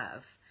to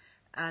have.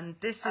 And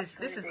this has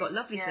got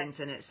lovely things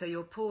in it. So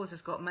your pause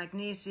has got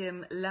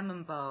magnesium,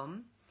 lemon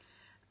balm,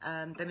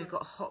 then we've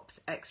got hops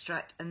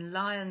extract and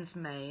lion's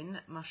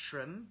mane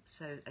mushroom.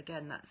 So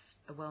again, that's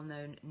a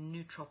well-known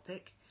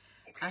nootropic.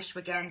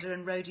 Ashwagandha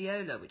and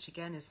rhodiola, which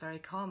again is very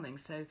calming.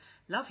 So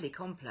lovely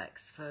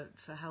complex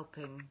for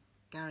helping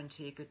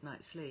guarantee a good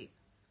night's sleep.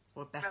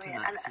 Or a better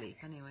night's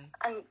sleep, anyway.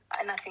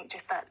 And I think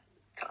just that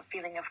sort of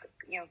feeling of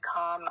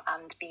calm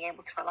and being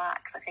able to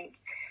relax. I think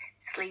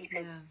sleep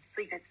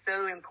is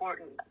so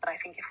important. But I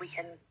think if we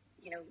can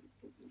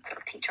sort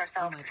of teach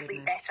ourselves to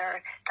sleep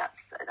better,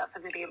 that's a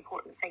really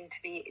important thing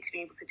to be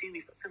able to do.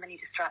 We've got so many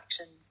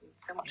distractions and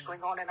so much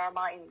going on in our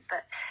minds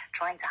that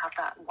trying to have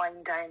that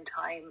wind down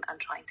time and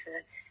trying to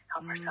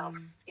help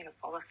ourselves,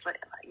 fall asleep,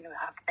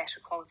 have better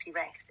quality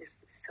rest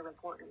is so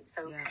important.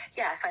 So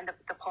I find that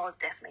the pause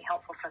definitely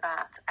helpful for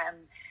that.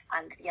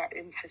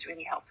 Oomph has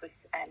really helped with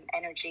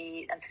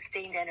energy and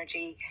sustained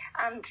energy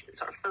and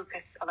sort of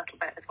focus a little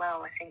bit as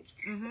well. I think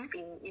it's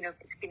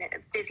been a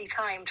busy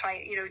time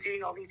trying,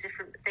 doing all these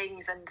different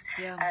things and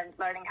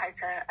learning how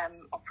to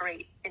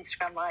operate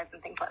Instagram lives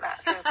and things like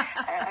that. So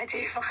I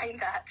do find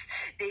that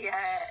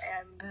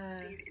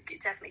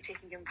definitely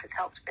taking oomph has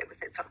helped a bit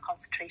with it, sort of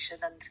concentration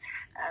and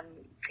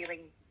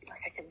feeling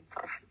like I can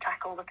sort of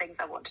tackle the things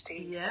I want to do.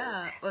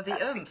 Yeah, so well, the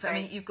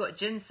oomph, you've got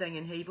ginseng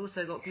in here, you've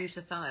also got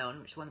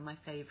glutathione, which is one of my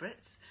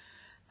favourites.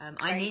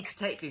 I need to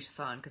take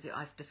glutathione because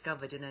I've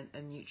discovered in a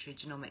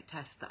nutrigenomic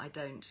test that I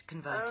don't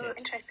convert it. Oh,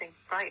 interesting.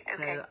 Right,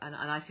 okay. So, and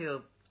I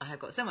feel I have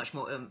got so much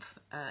more oomph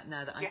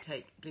now that I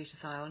take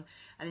glutathione.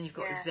 And then you've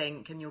got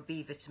zinc and your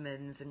B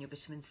vitamins and your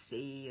vitamin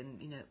C and,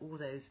 all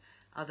those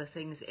other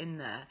things in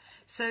there.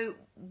 So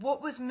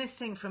what was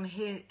missing from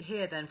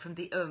here then, from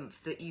the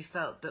oomph, that you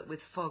felt that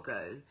with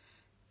Fogo,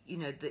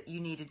 that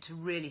you needed to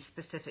really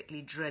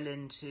specifically drill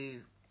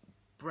into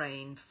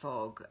brain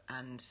fog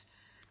and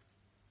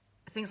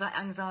things like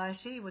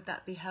anxiety, would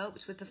that be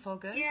helped with the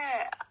Foggo?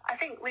 Yeah, I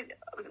think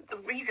the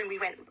reason we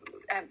went,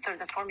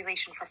 the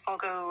formulation for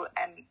Foggo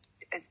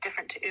is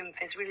different to oomph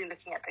is really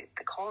looking at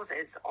the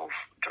causes of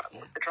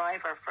what's the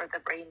driver for the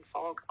brain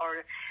fog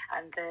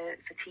and the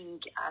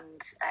fatigue,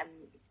 and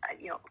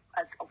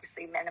as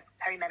obviously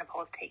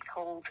perimenopause takes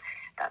hold,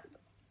 that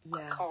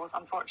cause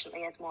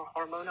unfortunately is more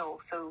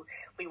hormonal. So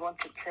we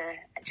wanted to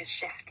just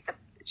shift the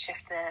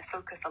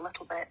focus a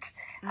little bit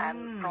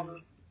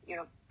from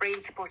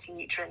brain supporting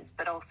nutrients,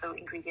 but also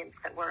ingredients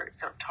that were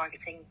sort of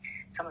targeting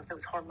some of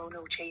those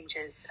hormonal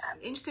changes.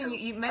 Interesting, so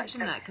you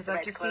mentioned that, because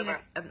I've just seen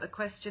a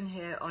question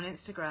here on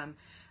Instagram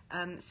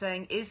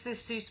saying, is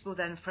this suitable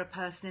then for a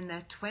person in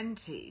their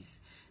 20s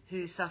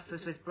who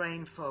suffers with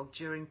brain fog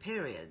during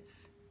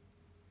periods?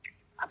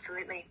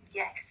 Absolutely,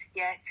 yes,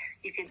 yeah.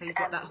 So you've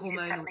got that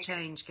hormonal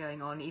change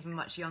going on, even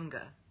much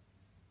younger.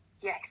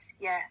 Yes,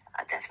 yeah,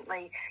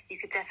 definitely. You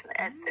could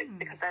definitely,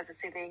 because as I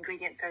say, the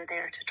ingredients are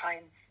there to try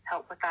and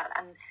help with that.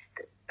 And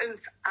the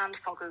oomph and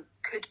Foggo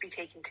could be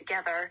taken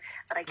together,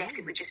 but I guess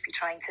it would just be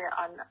trying to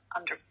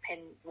underpin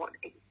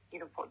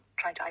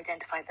trying to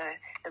identify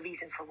the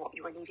reason for what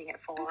you were needing it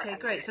for. Okay,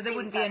 great. So there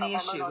wouldn't be any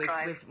issue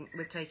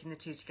with taking the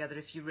two together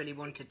if you really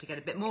wanted to get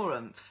a bit more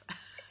oomph.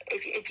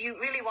 If you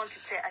really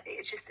wanted to, I think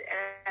it's just,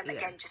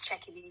 again, just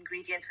checking the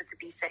ingredients with the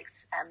B6,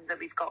 that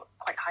we've got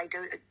quite high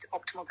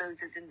optimal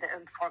doses in the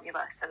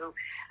formula. So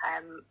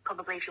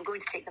probably if you're going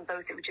to take them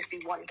both, it would just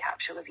be one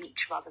capsule of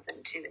each rather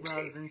than two and two.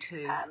 Rather than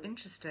two.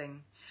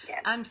 Interesting. Yeah.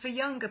 And for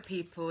younger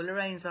people,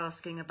 Lorraine's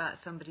asking about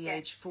somebody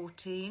age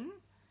 14.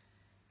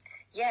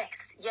 Yes,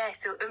 yeah.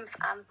 So oomph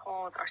and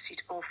pause are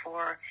suitable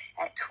for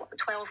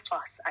 12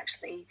 plus,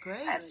 actually.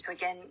 Great. So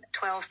again,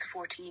 12 to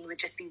 14 would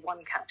just be one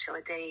capsule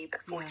a day, but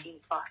 14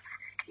 plus,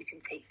 you can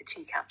take the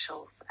two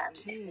capsules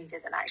if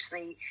needed. And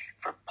actually,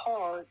 for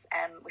pause,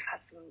 we've had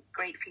some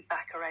great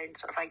feedback around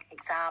sort of like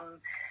exam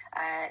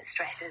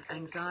stresses and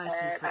anxiety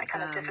for that exams.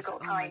 kind of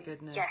difficult time. Oh my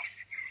goodness.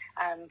 Yes.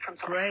 From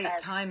sort great of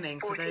timing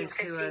 14, for those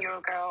who are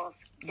 15-year-old girls.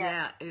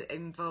 Yeah,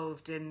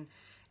 involved in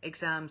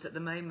exams at the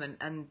moment.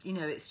 And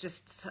it's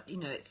just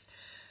it's,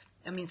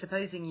 I mean,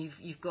 supposing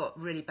you've got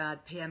really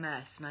bad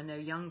PMS, and I know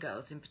young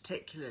girls in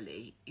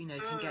particularly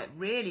can get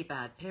really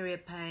bad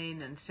period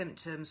pain and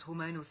symptoms,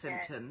 hormonal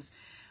symptoms,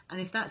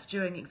 and if that's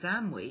during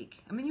exam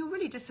week, I mean, you're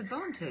really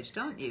disadvantaged,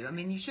 aren't you? I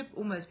mean, you should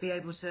almost be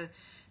able to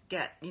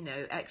get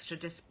extra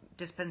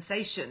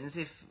dispensations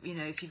if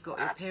you've got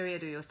your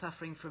period or you're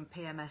suffering from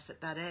PMS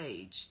at that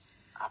age.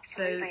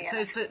 Absolutely,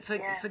 so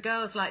for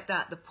girls like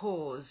that, the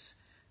pause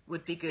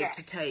would be good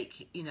to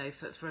take,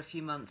 for a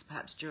few months,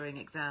 perhaps during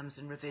exams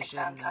and revision.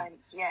 Exam time,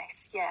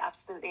 yes, yeah,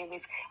 absolutely. And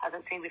as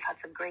I say, we've had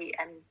some great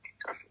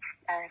sort of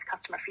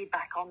customer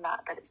feedback on that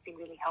it's been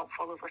really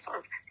helpful over sort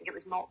of, I think it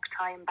was mock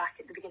time back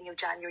at the beginning of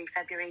January,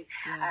 February.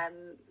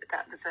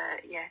 That was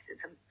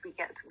we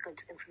get some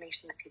good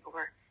information that people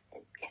were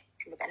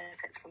getting the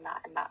benefits from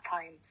that in that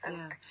time. So,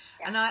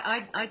 and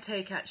I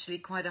take actually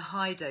quite a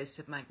high dose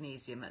of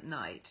magnesium at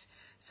night.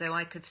 So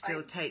I could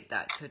still take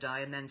that, could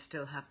I, and then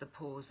still have the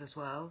pause as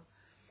well?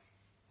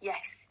 Yes,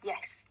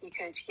 you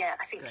could. Yeah,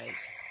 I think,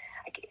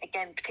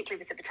 again,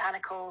 particularly with the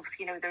botanicals,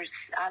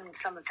 there's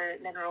some of the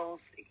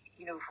minerals,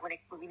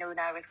 we know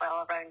now as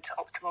well around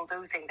optimal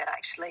dosing that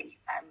actually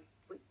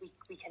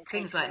we can take.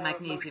 Things like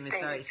magnesium is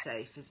very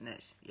safe, isn't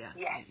it? Yeah.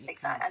 Yes,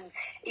 exactly. And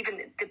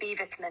even the B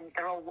vitamins,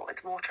 they're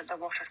water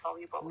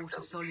soluble.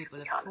 Water soluble, of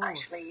course. You can't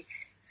actually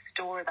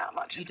store that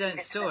much. You don't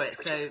store it,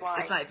 so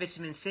it's like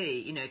vitamin C.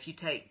 If you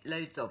take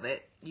loads of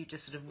it, you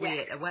just sort of wee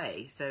it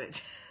away. So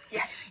it's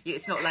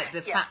it's not like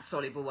the fat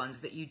soluble ones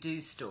that you do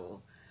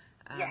store,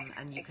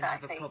 and you can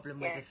have a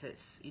problem with if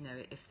it's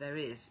if there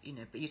is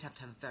but you'd have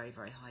to have a very,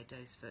 very high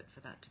dose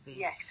for that to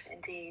be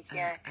indeed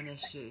an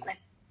issue.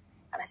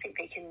 And I think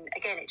they can,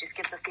 again, it just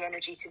gives us the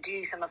energy to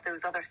do some of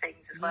those other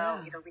things as well.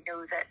 We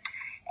know that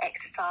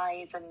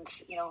exercise and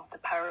the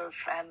power of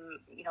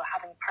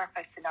having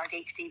purpose in our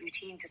day-to-day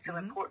routines is so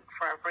important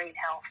for our brain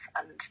health,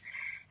 and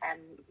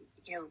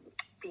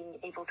being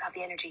able to have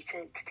the energy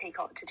to take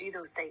on to do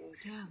those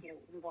things.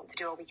 We want to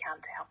do all we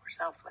can to help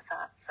ourselves with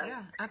that. So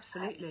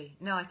absolutely.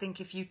 No, I think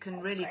if you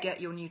can really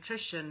get your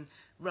nutrition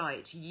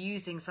right,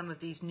 using some of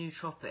these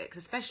nootropics,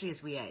 especially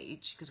as we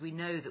age, because we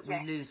know that we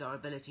lose our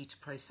ability to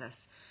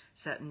process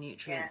certain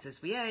nutrients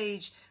as we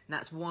age, and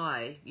that's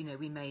why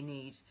we may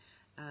need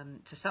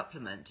to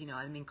supplement.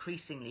 I'm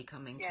increasingly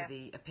coming to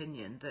the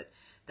opinion that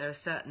there are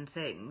certain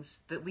things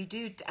that we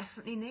do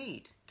definitely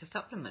need to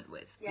supplement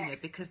with,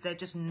 because they're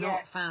just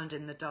not found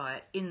in the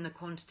diet in the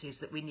quantities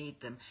that we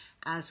need them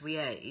as we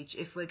age,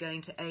 if we're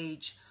going to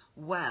age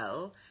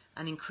well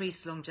and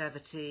increase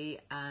longevity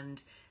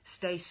and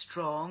stay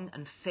strong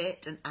and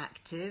fit and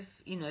active.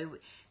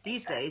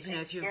 These days,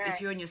 if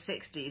you're in your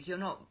 60s, you're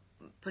not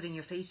putting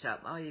your feet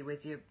up, are you,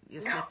 with your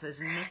slippers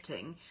and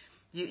knitting?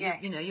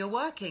 You're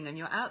working and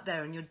you're out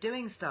there and you're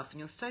doing stuff and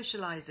you're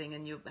socializing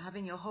and you're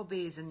having your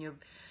hobbies and you're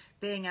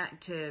being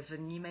active,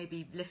 and you may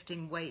be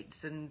lifting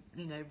weights and,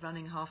 you know,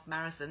 running half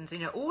marathons, you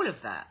know, all of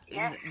that.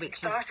 Yes, which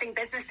starting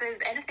businesses,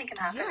 anything can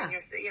happen when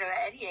you're, you know,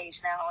 at any age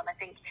now. And I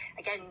think,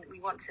 again, we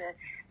want to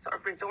sort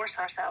of resource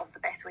ourselves the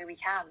best way we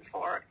can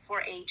for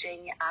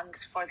aging and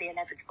for the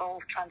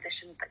inevitable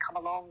transitions that come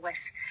along with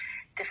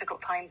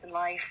difficult times in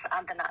life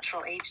and the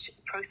natural age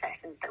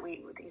processes that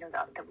we, you know,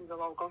 that we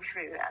will all go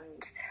through.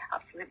 And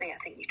absolutely,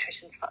 I think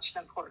nutrition is such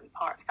an important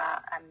part of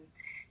that. And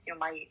you know,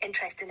 my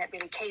interest in it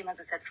really came, as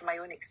I said, from my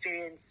own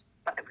experience,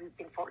 but we've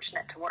been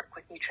fortunate to work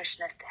with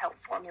nutritionists to help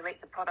formulate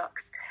the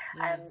products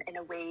in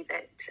a way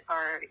that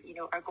are, you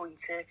know, are going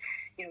to,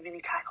 you know,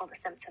 really tackle the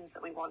symptoms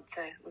that we want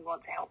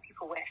to help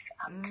people with.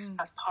 And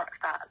as part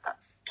of that,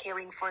 that's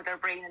caring for their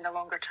brain in the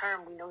longer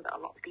term. We know that a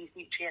lot of these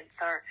nutrients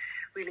are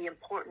really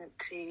important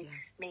to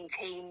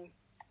maintain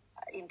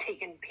in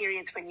taking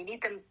periods when you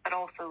need them, but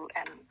also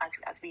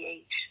as we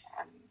age.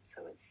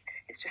 So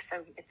it's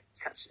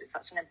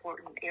such an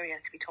important area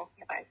to be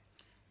talking about.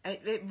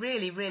 It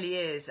really, really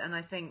is. And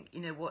I think,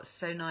 you know, what's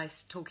so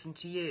nice talking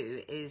to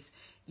you is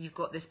you've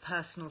got this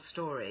personal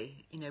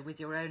story, you know, with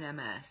your own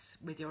MS,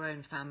 with your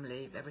own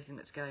family, everything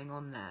that's going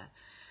on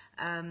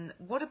there.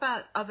 What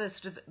about other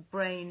sort of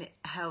brain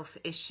health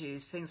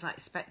issues, things like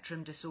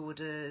spectrum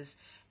disorders,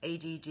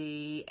 ADD,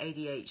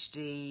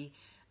 ADHD?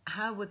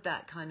 How would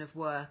that kind of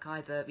work,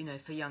 either, you know,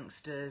 for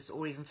youngsters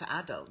or even for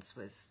adults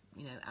with,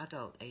 you know,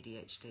 adult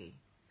ADHD?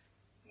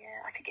 Yeah,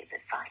 I think it's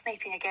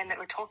fascinating, again, that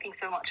we're talking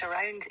so much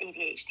around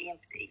ADHD, and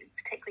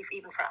particularly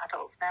even for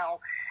adults now.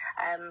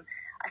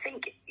 I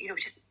think, you know,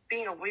 just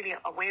being really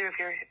aware of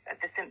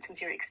the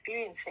symptoms you're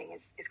experiencing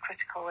is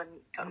critical, and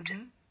sort of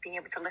just being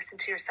able to listen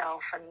to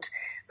yourself and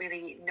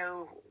really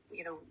know,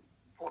 you know,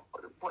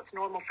 what's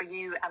normal for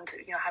you, and,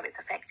 you know, how it's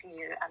affecting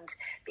you, and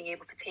being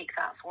able to take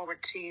that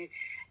forward to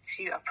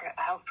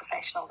a health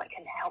professional that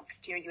can help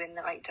steer you in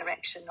the right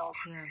direction of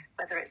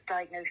whether it's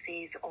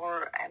diagnoses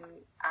or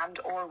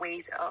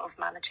ways of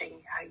managing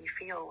how you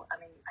feel. I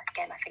mean,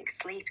 again, I think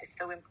sleep is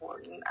so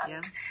important,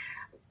 and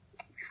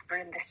we're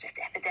in this just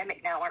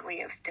epidemic now, aren't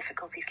we, of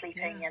difficulty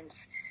sleeping and,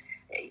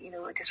 you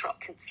know,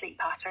 disrupted sleep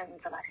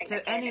patterns. And I think, so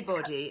again,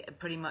 anybody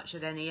pretty much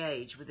at any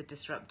age with a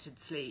disrupted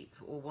sleep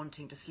or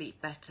wanting to sleep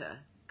better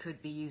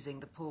could be using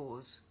the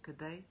pause, could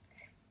they?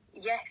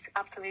 Yes,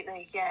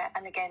 absolutely, yeah.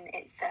 And again,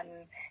 it's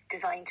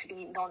designed to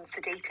be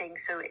non-sedating,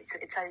 so it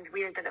sounds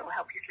weird that it will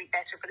help you sleep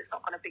better, but it's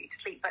not going to put you to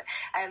sleep. But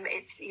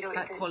it's, you know,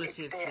 it's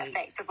the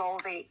effect of all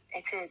it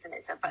is, and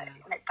it's and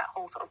it's that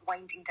whole sort of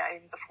winding down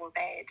before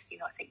bed. You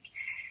know, I think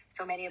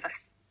so many of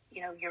us,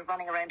 you know, you're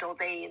running around all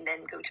day and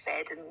then go to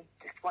bed and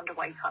just wonder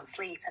why you can't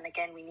sleep. And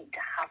again, we need to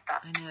have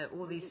that. I know,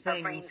 all these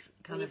things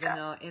kind of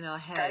in our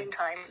heads.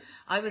 Downtime.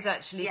 I was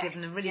actually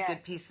given a really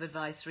good piece of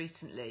advice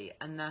recently,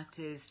 and that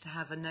is to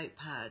have a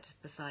notepad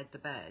beside the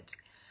bed.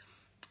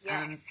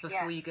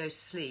 Before you go to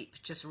sleep,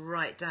 just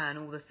write down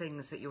all the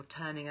things that you're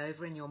turning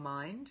over in your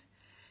mind,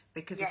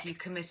 because if you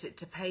commit it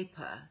to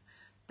paper,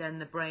 then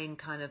the brain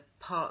kind of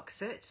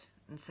parks it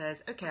and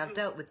says, okay, I've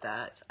dealt with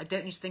that. I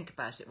don't need to think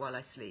about it while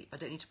I sleep. I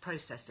don't need to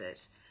process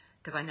it,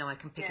 because I know I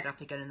can pick it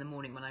up again in the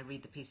morning when I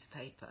read the piece of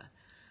paper.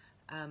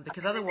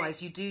 Because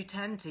otherwise you do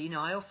tend to, you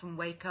know, I often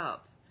wake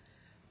up,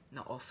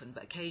 not often,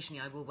 but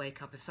occasionally I will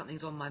wake up if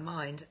something's on my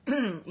mind,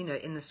 you know,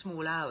 in the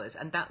small hours,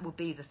 and that will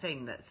be the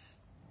thing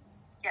that's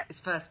is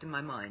first in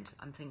my mind.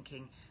 I'm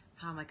thinking,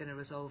 how am I going to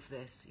resolve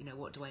this? You know,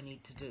 what do I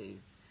need to do?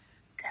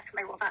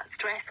 Definitely. Well, that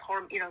stress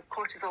hormone, you know,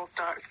 cortisol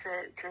starts to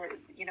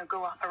you know,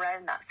 go up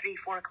around that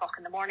 3-4 o'clock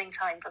in the morning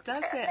time, doesn't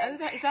it?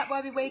 Does it? Is that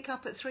why we wake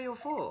up at 3 or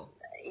 4?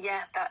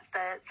 Yeah, that's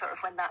the sort of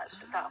when that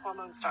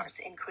hormone starts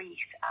to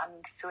increase.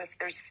 And so if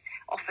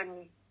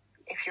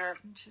you're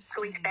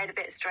going to bed a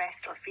bit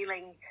stressed or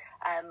feeling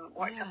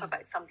worked up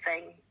about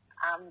something,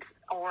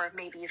 or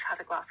maybe you've had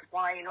a glass of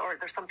wine, or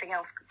there's something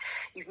else,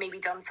 you've maybe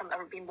done something,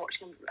 or been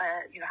watching,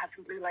 you know, had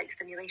some blue light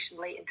stimulation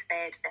late into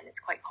bed, then it's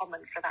quite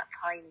common for that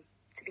time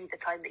to be the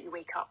time that you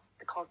wake up,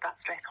 because that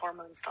stress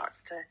hormone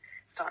starts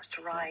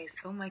to rise.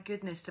 Oh my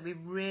goodness, so we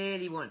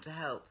really want to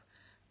help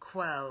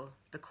quell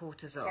the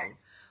cortisol. Yes,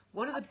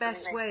 what are the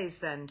best ways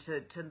then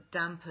to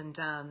dampen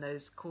down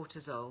those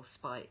cortisol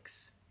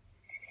spikes?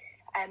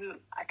 I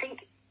think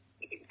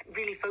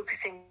really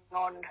focusing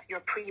on your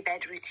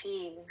pre-bed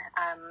routine,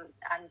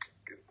 and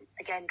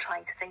again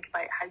trying to think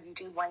about how you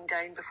do wind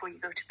down before you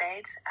go to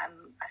bed.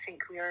 I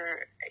think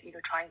we're, you know,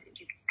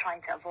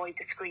 trying to avoid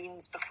the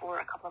screens before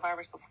a couple of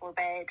hours before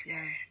bed,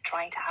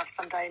 trying to have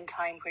some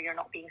downtime where you're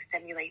not being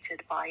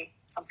stimulated by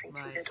something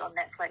too good on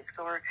Netflix,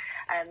 or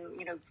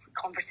you know,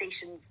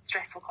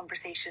 stressful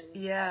conversations.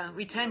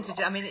 We tend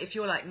to. I mean, if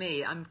you're like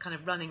me, I'm kind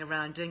of running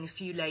around doing a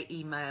few late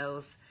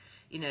emails.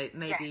 You know,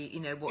 maybe, you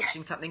know,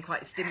 watching something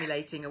quite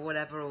stimulating or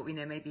whatever, or, you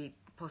know, maybe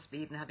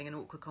possibly even having an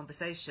awkward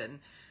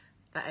conversation,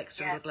 that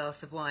extra little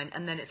glass of wine,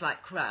 and then it's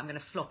like, crap, I'm going to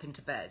flop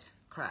into bed,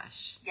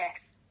 crash. Yes,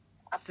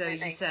 absolutely.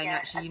 So you're saying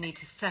actually you need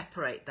to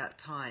separate that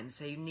time,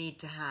 so you need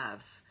to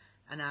have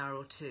an hour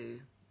or two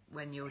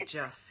when you're it's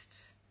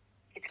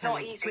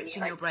not easy.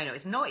 Switching your brain off.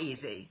 It's not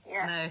easy.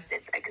 No.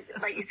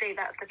 It's, like you say,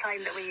 that's the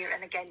time that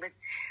and again, with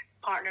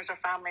partners or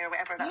family or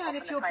whatever. That's and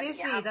if you're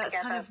busy, that's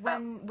kind of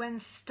when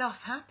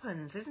stuff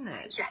happens, isn't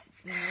it? Yes.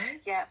 You know?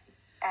 Yeah.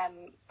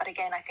 But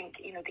again, I think,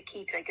 you know, the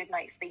key to a good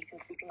night's sleep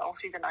and sleeping all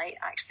through the night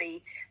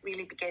actually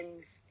really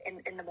begins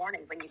in the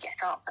morning when you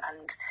get up,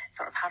 and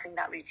sort of having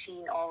that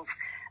routine of,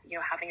 you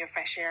know, having your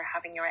fresh air,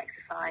 having your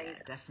exercise,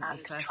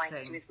 and trying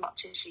to do as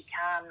much as you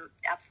can,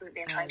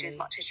 absolutely, and trying to do as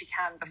much as you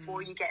can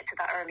before you get to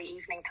that early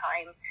evening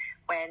time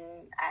when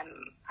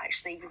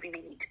actually you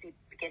really need to be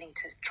beginning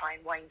to try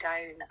and wind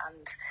down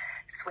and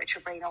switch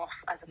your brain off,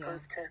 as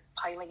opposed to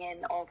piling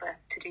in all the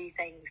to-do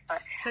things.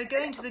 But so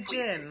going to the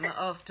gym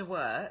after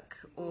work,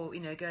 or,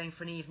 you know, going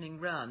for an evening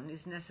run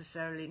is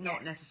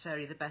not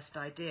necessarily the best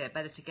idea.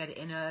 Better to get it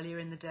in earlier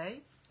in the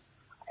day.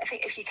 I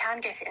think if you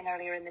can get it in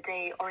earlier in the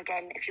day, or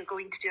again, if you're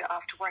going to do it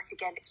after work,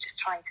 again, it's just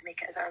trying to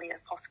make it as early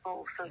as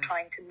possible. So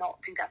trying to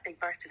not do that big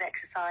burst of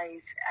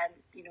exercise,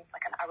 you know,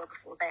 like an hour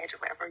before bed or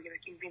whatever.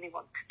 You really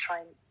want to try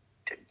and,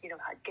 you know,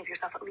 give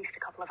yourself at least a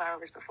couple of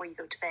hours before you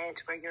go to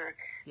bed, where you're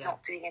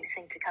not doing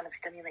anything to kind of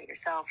stimulate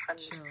yourself and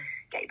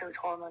get those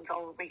hormones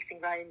all racing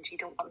round. You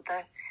don't want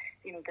the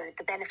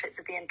benefits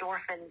of the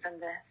endorphins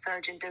and the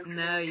surge in dopamine.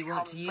 No, you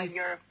want to use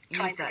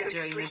that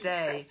during the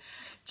day.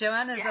 So,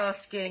 Joanna's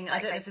asking, I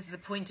don't know if this is a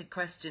pointed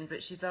question,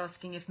 but she's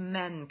asking if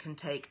men can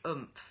take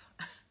oomph.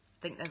 I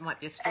think there might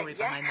be a story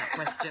behind that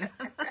question.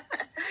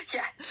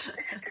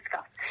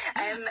 Discuss.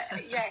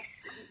 Yes,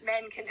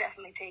 men can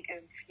definitely take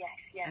oomph.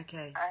 Yes.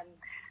 Okay.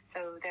 So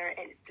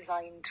it's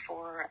designed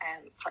for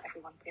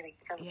everyone, really.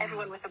 So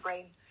everyone with a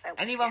brain. So,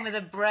 anyone with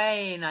a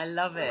brain, I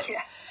love it.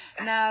 Yeah.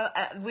 Now,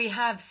 we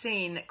have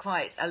seen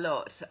quite a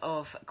lot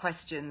of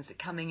questions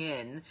coming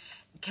in.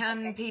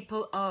 Can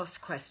people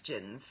ask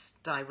questions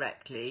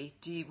directly?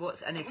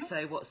 If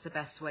so, what's the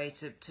best way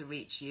to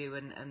reach you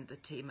and the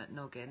team at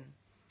Noggin?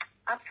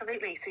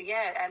 Absolutely. So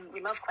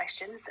we love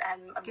questions,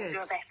 and we'll do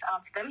our best to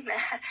answer them.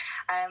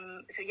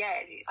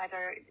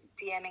 Either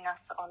DMing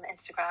us on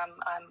Instagram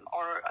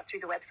or through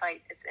the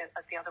website is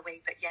the other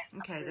way. But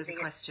okay, there's a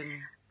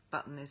question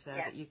button, is there,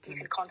 that you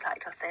can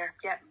contact us there.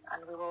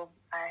 And we will.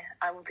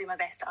 I will do my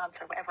best to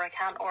answer whatever I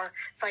can, or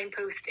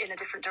signpost in a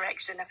different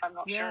direction if I'm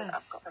not sure that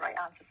I've got the right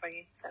answer for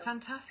you. So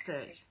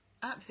fantastic.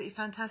 Absolutely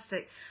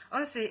fantastic.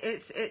 Honestly,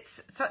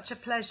 it's such a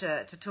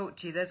pleasure to talk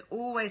to you. There's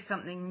always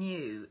something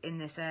new in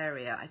this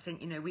area. I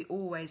think, you know, we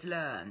always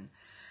learn.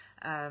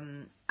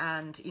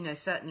 And, you know,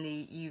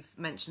 certainly you've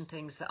mentioned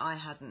things that I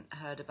hadn't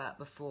heard about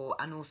before,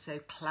 and also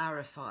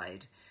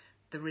clarified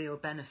the real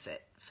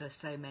benefit for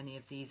so many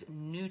of these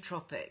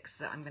nootropics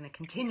that I'm going to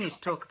continue to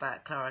talk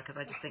about, Clara, because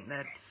I just think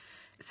they're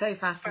so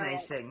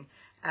fascinating.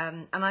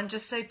 And I'm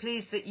just so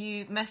pleased that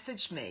you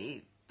messaged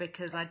me,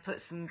 because I'd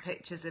put some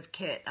pictures of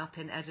Kit up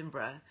in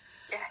Edinburgh,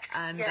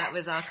 and that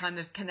was our kind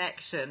of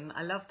connection.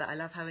 I love that. I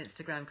love how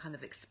Instagram kind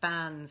of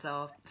expands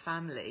our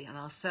family and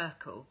our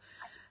circle.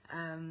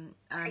 And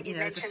you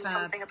know, as a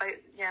fab.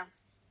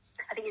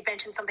 I think you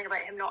mentioned something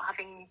about him not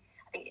having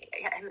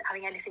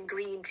anything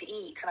green to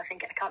eat, and I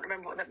can't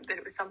remember but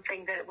it was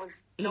something that it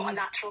was not a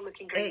natural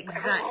looking green.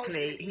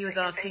 Exactly. He was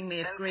asking me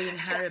if green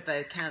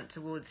Haribo count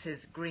towards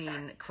his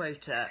green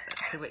quota,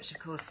 to which of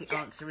course the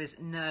answer is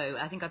no.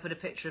 I think I put a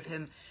picture of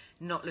him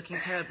not looking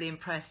terribly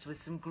impressed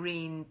with some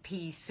green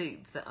pea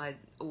soup that I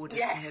ordered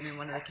for him in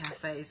one of the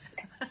cafes.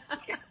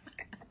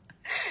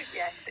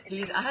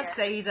 I have to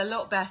say he's a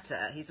lot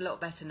better. He's a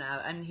lot better now,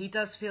 and he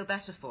does feel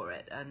better for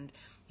it. And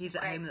he's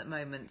at home at the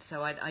moment,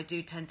 so I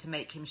do tend to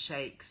make him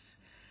shakes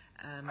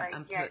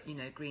and put, you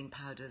know, green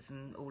powders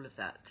and all of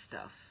that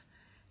stuff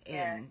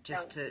in,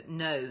 to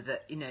know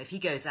that, you know, if he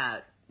goes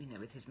out, you know,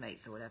 with his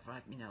mates or whatever,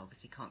 I, you know,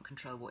 obviously can't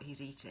control what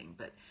he's eating,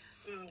 but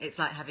it's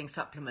like having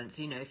supplements.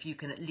 You know, if you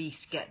can at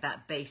least get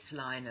that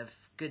baseline of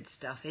good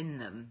stuff in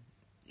them,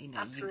 you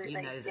know,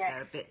 you know that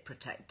they're a bit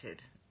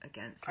protected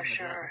against some of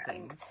the other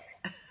things.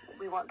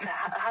 We want to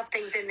have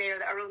things in there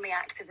that are only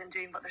active in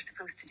doing what they're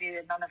supposed to do,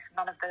 and none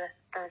of the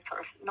sort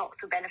of not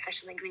so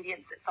beneficial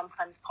ingredients that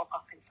sometimes pop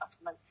up in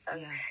supplements. So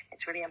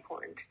it's really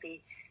important to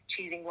be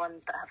choosing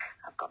ones that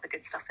have got the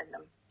good stuff in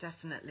them.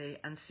 Definitely,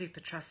 and super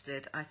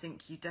trusted. I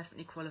think you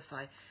definitely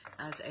qualify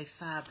as a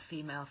fab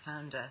female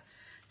founder.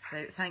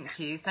 So thank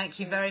you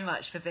very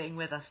much for being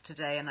with us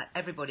today. And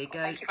everybody,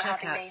 go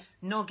check out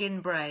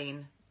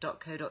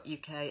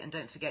nogginbrain.co.uk, and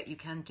don't forget you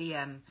can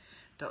DM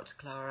Dr.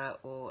 Clara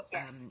or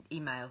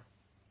email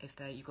if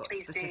you've got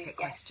specific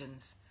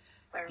questions.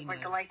 We're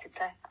delighted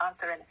to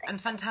answer anything. And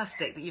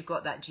fantastic that you've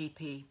got that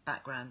GP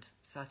background,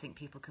 so I think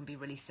people can be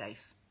really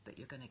safe that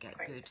you're going to get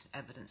good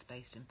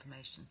evidence-based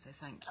information. So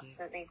thank you.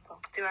 Absolutely. We'll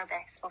do our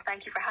best. Well,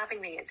 thank you for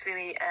having me. It's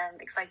really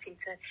exciting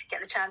to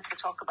get the chance to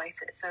talk about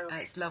it. So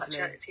it's lovely.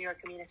 To your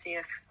community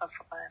of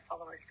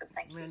followers. So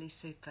thank you. Really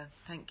super.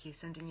 Thank you.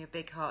 Sending you a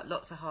big heart.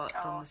 Lots of hearts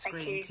on the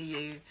screen to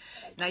you.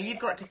 Now you've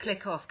got to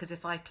click off, because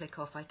if I click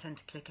off, I tend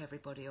to click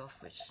everybody off,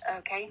 which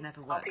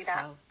never works. I'll do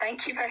that. Well.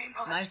 Thank you very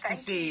much. Nice to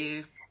see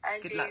you.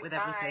 And good luck with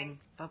everything.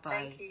 Bye-bye.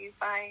 Thank you.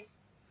 Bye.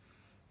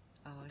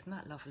 Oh, isn't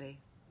that lovely?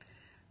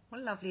 What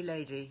a lovely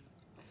lady.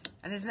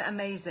 And isn't it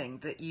amazing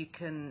that you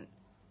can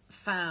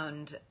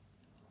found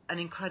an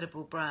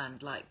incredible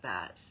brand like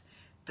that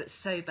that's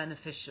so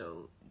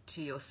beneficial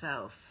to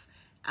yourself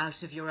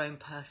out of your own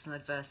personal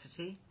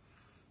adversity.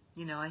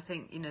 You know, I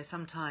think, you know,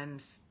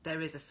 sometimes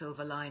there is a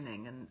silver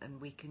lining,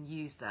 and we can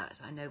use that.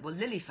 I know, well,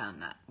 Lily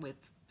found that with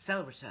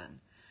Cell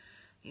Return,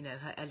 you know,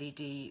 her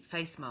LED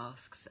face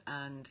masks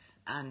and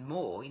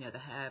more, you know, the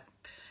hair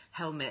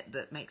helmet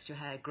that makes your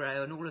hair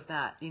grow and all of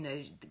that, you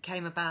know,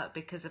 came about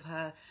because of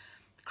her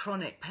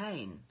chronic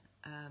pain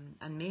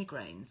and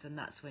migraines. And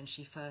that's when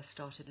she first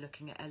started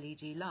looking at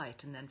LED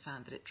light, and then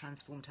found that it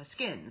transformed her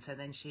skin. So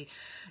then she,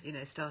 you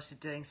know, started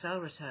doing Cell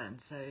Return.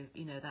 So,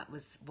 you know, that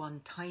was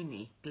one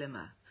tiny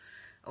glimmer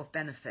of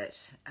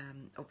benefit.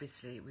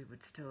 Obviously, we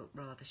would still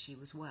rather she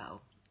was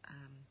well,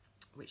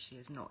 which she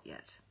is not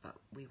yet, but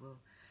we will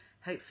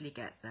hopefully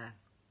get there.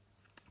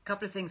 A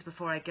couple of things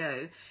before I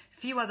go. A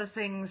few other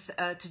things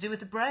to do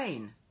with the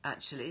brain,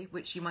 actually,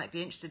 which you might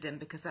be interested in,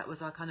 because that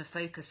was our kind of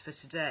focus for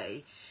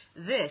today.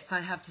 This,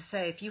 I have to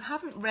say, if you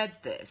haven't read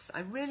this,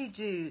 I really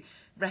do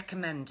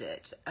recommend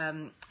it.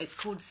 It's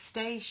called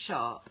Stay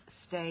Sharp,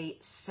 Stay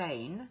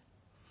Sane.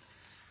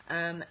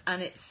 And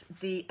it's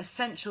the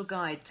essential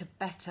guide to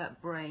better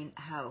brain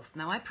health.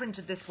 Now, I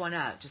printed this one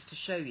out just to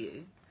show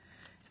you.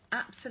 It's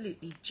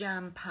absolutely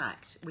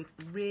jam-packed with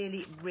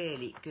really,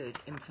 really good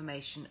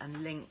information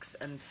and links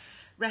and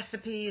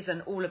recipes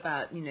and all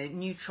about, you know,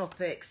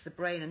 nootropics, the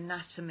brain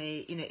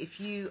anatomy. You know,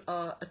 if you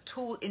are at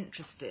all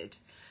interested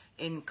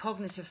in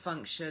cognitive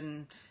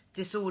function,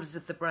 disorders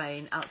of the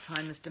brain,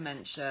 Alzheimer's,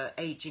 dementia,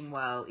 aging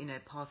well, you know,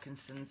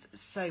 Parkinson's,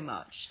 so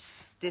much.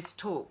 This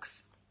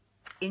talks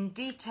in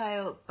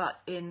detail, but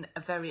in a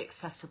very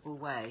accessible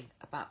way,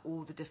 about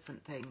all the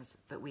different things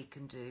that we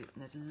can do. And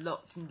there's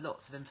lots and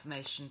lots of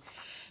information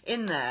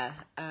in there,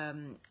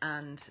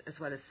 and as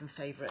well as some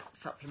favourite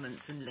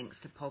supplements and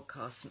links to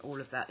podcasts and all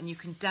of that. And you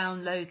can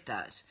download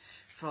that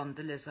from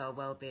the Earle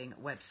Wellbeing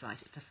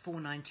website. It's a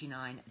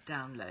 $4.99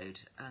 download,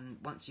 and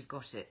once you've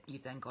got it,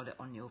 you've then got it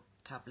on your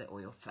tablet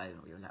or your phone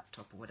or your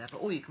laptop or whatever,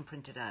 or you can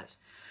print it out.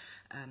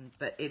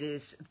 But it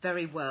is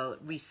very well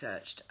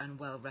researched and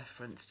well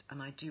referenced,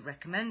 and I do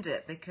recommend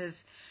it,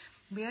 because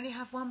we only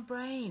have one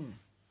brain,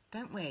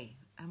 don't we?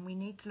 And we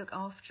need to look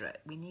after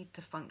it. We need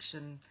to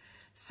function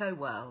so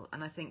well.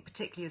 And I think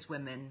particularly as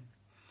women,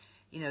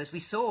 you know, as we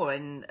saw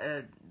in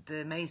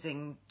the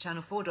amazing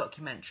Channel 4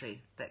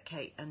 documentary that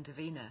Kate and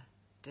Davina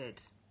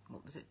did,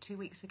 what was it, 2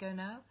 weeks ago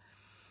now?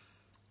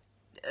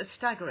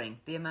 Staggering,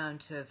 the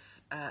amount of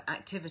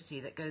activity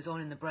that goes on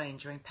in the brain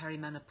during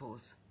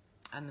perimenopause,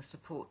 and the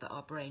support that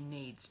our brain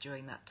needs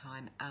during that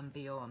time and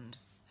beyond.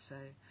 So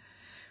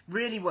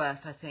really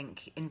worth, I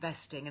think,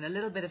 investing in a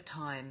little bit of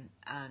time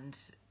and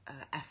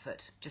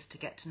effort just to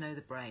get to know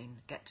the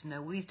brain, get to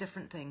know all these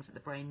different things that the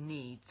brain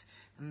needs,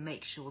 and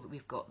make sure that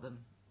we've got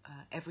them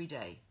every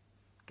day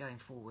going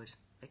forward,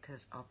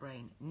 because our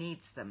brain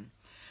needs them.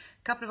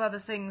 A couple of other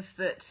things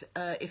that,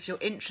 if you're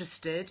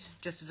interested,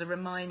 just as a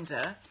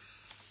reminder,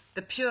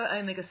 the Pure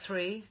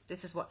Omega-3,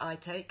 this is what I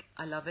take.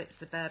 I love it. It's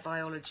the Bare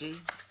Biology.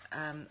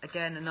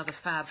 Again, another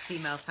fab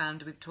female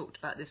founder. We've talked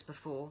about this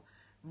before.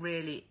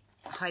 Really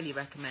highly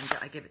recommend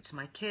it. I give it to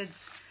my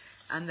kids.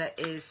 And there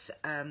is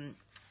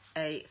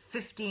a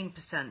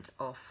 15%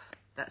 off.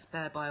 That's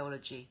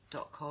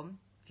barebiology.com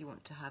if you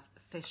want to have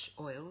fish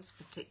oils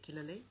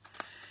particularly.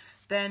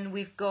 Then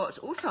we've got,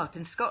 also up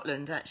in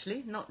Scotland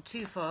actually, not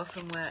too far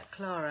from where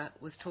Clara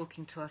was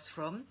talking to us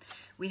from,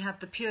 we have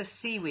the Pure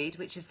Seaweed,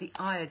 which is the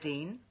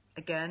iodine.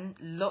 Again,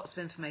 lots of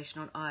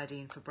information on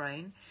iodine for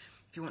brain.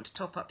 If you want to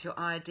top up your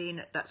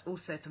iodine, that's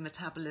also for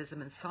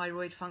metabolism and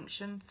thyroid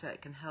function, so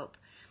it can help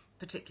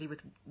particularly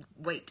with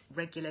weight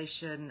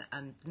regulation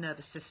and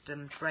nervous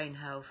system, brain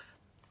health.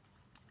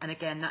 And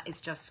again, that is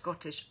just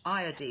Scottish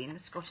iodine,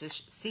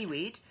 Scottish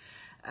seaweed,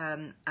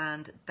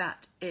 and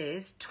that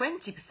is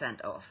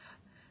 20% off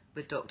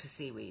with Dr.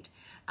 Seaweed.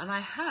 And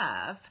I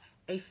have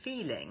a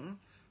feeling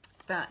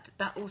that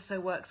that also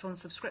works on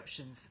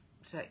subscriptions,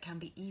 so it can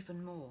be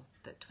even more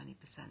than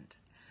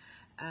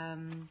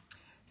 20%.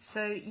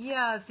 So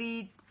yeah,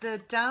 the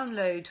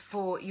download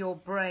for your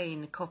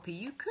brain copy,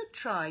 you could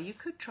try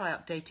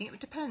updating it. It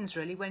depends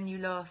really when you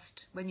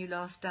last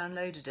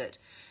downloaded it.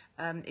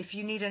 If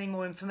you need any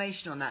more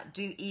information on that,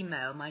 do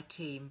email my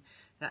team.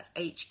 That's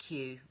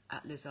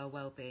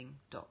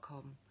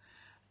hq@lizarwellbeing.com.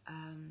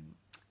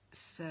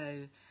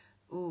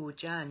 Oh,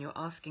 Jan, you're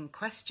asking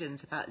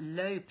questions about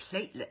low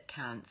platelet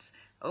counts.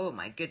 Oh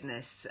my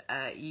goodness,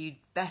 you'd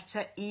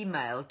better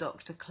email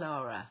Dr.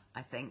 Clara,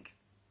 I think.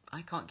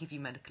 I can't give you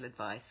medical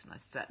advice, and I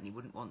certainly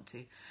wouldn't want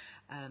to.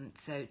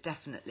 So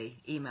definitely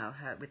email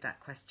her with that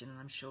question, and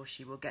I'm sure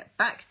she will get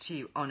back to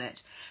you on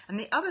it. And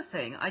the other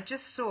thing I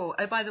just saw,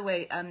 oh, by the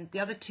way,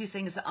 the other two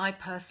things that I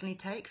personally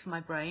take for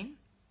my brain,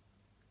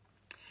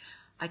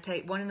 I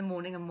take one in the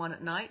morning and one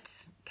at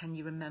night. Can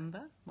you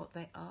remember what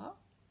they are?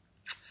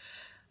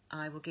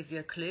 I will give you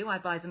a clue. I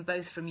buy them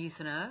both from Youth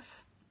and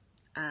Earth,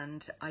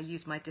 and I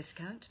use my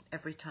discount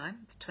every time.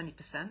 It's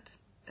 20%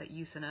 at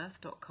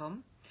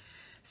youthandearth.com.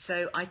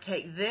 So I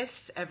take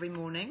this every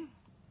morning.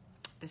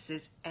 This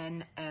is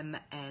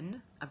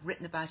NMN. I've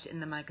written about it in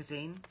the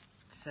magazine.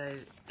 So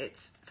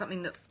it's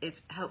something that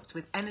helps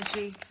with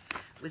energy,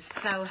 with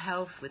cell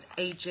health, with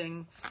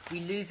aging.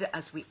 We lose it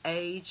as we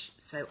age,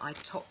 so I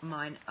top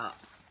mine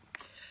up.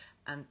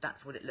 And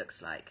that's what it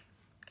looks like.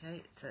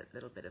 Okay, it's a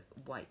little bit of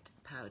white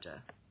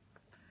powder.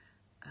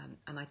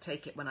 And I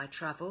take it when I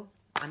travel.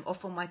 I'm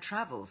off on my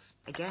travels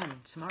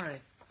again tomorrow,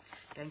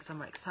 going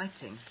somewhere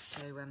exciting.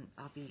 So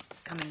I'll be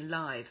coming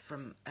live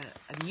from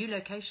a new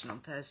location on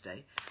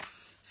Thursday.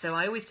 So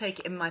I always take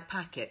it in my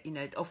packet. You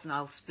know, often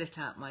I'll split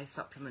out my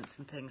supplements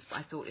and things, but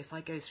I thought if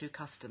I go through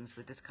customs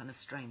with this kind of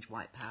strange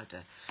white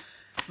powder,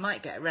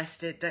 might get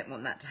arrested, don't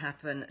want that to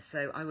happen.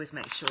 So I always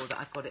make sure that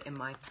I've got it in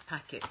my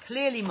packet,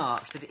 clearly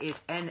marked that it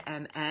is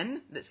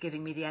NMN that's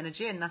giving me the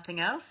energy and nothing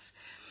else.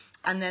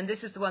 And then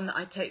this is the one that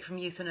I take from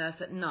Youth and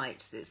Earth at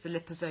night. It's the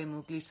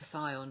liposomal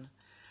glutathione,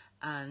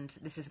 and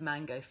this is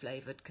mango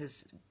flavoured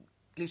because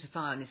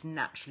glutathione is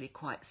naturally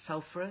quite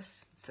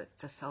sulphurous. So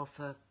it's a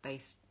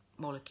sulphur-based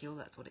molecule,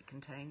 that's what it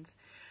contains.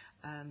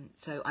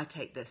 So I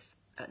take this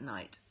at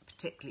night,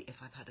 particularly if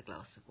I've had a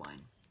glass of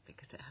wine,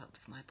 because it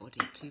helps my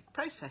body to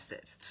process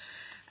it.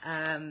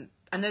 And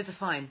those are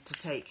fine to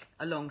take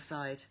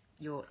alongside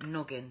your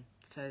noggin.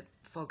 So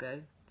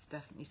Fogo, it's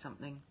definitely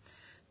something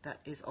that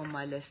is on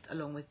my list,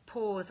 along with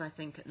Pause, I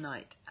think, at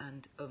night,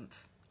 and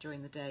Oomph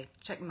during the day.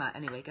 Check them out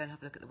anyway, go and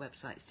have a look at the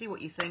website, see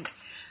what you think.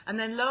 And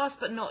then last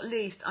but not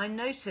least, I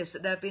noticed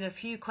that there have been a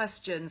few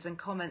questions and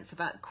comments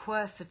about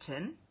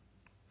quercetin.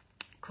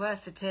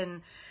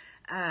 Quercetin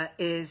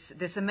is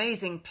this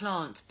amazing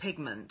plant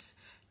pigment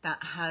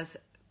that has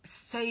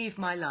saved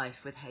my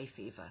life with hay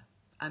fever.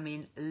 I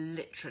mean,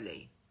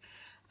 literally.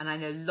 And I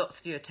know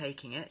lots of you are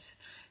taking it.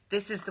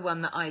 This is the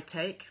one that I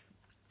take.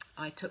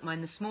 I took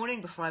mine this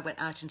morning before I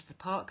went out into the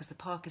park, because the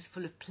park is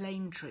full of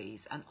plane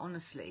trees, and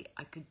honestly,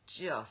 I could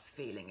just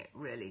feeling it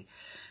really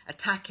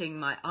attacking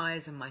my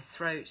eyes and my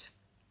throat.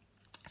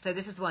 So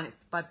this is the one, it's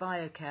by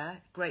BioCare,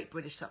 great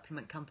British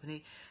supplement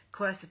company,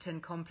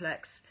 quercetin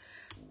complex.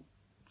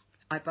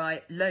 I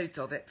buy loads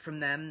of it from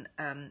them,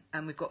 and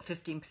we've got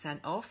 15%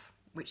 off,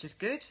 which is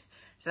good.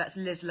 So that's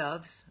Liz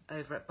Loves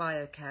over at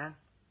BioCare,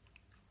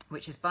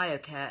 which is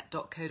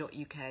biocare.co.uk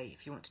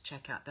if you want to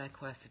check out their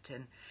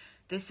quercetin.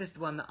 This is the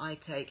one that I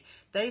take.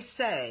 They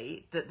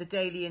say that the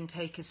daily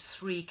intake is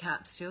 3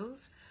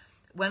 capsules.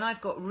 When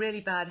I've got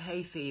really bad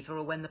hay fever,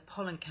 or when the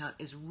pollen count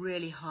is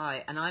really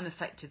high and I'm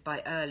affected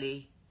by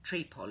early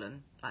tree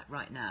pollen, like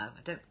right now, I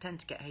don't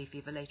tend to get hay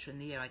fever later in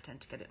the year, I tend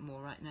to get it more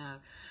right now.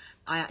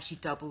 I actually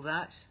double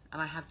that,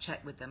 and I have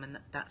checked with them, and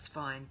that's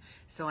fine.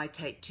 So I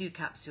take 2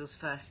 capsules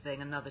first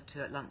thing, another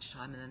 2 at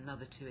lunchtime, and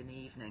another 2 in the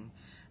evening.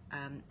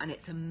 And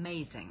it's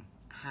amazing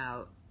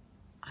how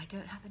I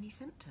don't have any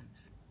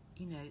symptoms.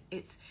 You know,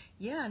 it's,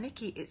 yeah,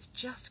 Nikki, it's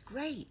just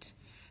great,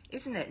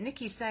 isn't it?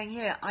 Nikki's saying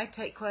here, I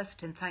take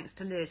quercetin thanks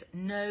to Liz.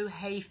 No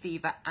hay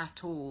fever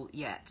at all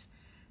yet.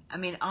 I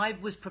mean, I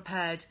was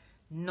prepared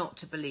not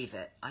to believe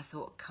it. I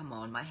thought, come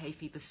on, my hay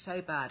fever's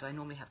so bad. I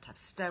normally have to have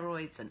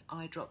steroids and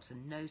eye drops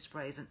and nose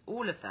sprays and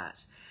all of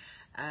that.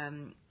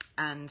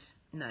 And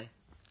no,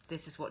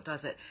 this is what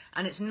does it.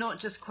 And it's not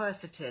just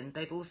quercetin.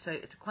 They've also,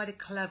 it's quite a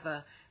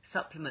clever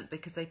supplement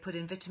because they put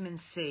in vitamin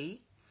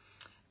C,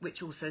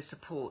 which also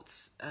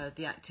supports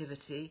the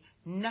activity,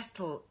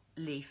 nettle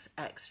leaf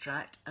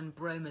extract, and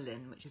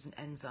bromelain, which is an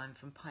enzyme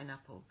from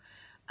pineapple.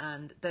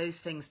 And those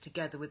things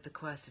together with the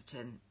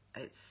quercetin,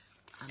 it's,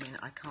 I mean,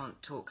 I can't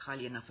talk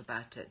highly enough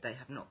about it. They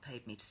have not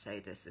paid me to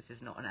say this. This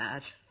is not an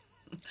ad.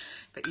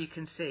 But you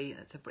can see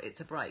it's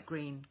a bright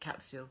green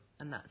capsule,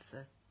 and that's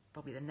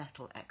probably the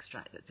nettle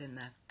extract that's in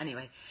there.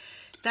 Anyway,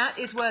 that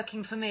is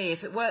working for me.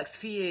 If it works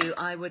for you,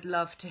 I would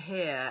love to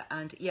hear.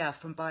 And yeah,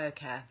 from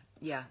BioCare.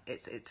 Yeah,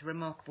 it's a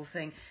remarkable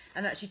thing.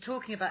 And actually,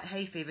 talking about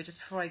hay fever, just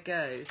before I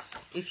go,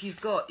 if you've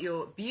got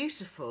your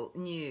beautiful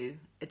new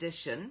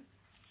edition,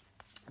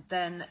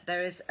 then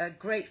there is a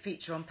great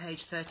feature on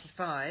page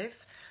 35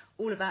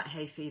 all about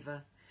hay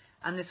fever.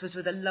 And this was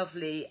with a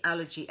lovely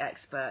allergy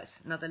expert,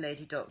 another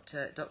lady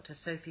doctor, Dr.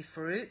 Sophie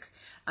Farouk.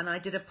 And I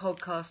did a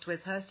podcast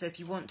with her. So if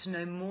you want to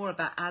know more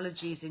about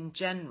allergies in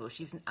general,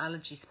 she's an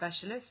allergy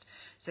specialist.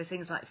 So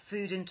things like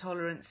food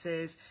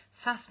intolerances,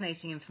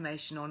 fascinating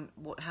information on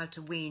how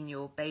to wean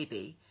your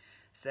baby.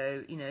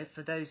 So, you know,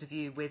 for those of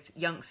you with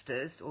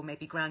youngsters or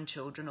maybe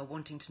grandchildren or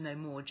wanting to know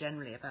more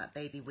generally about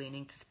baby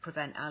weaning to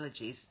prevent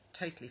allergies,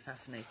 totally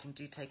fascinating.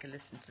 Do take a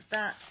listen to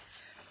that.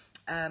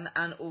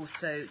 And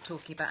also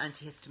talking about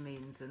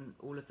antihistamines and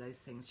all of those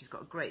things. She's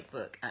got a great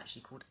book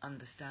actually called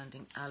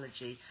Understanding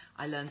Allergy.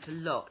 I learned a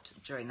lot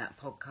during that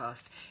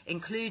podcast,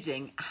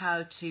 including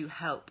how to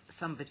help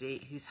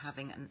somebody who's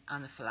having an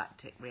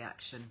anaphylactic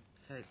reaction.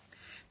 So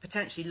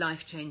potentially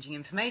life-changing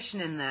information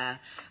in there,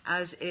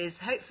 as is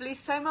hopefully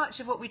so much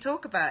of what we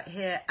talk about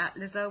here at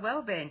Earle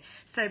Wellbeing.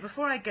 So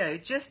before I go,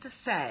 just to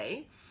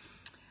say,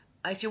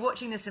 if you're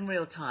watching this in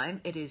real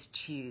time, it is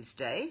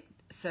Tuesday.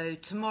 So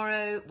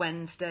tomorrow,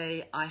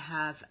 Wednesday, I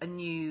have a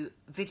new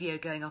video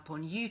going up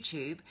on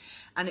YouTube,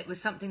 and it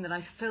was something that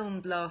I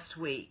filmed last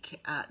week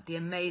at the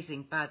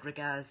amazing Bad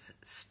Ragaz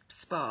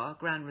Spa,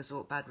 Grand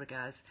Resort Bad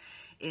Ragaz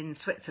in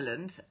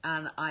Switzerland,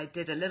 and I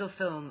did a little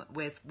film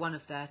with one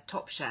of their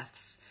top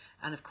chefs,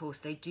 and of course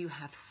they do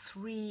have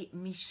 3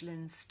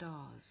 Michelin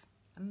stars.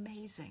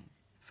 Amazing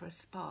for a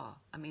spa.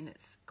 I mean,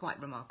 it's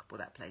quite remarkable,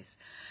 that place.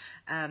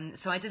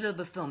 So I did a little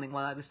bit of filming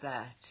while I was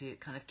there to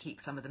kind of keep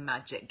some of the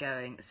magic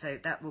going. So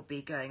that will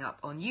be going up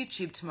on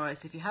YouTube tomorrow.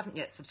 So if you haven't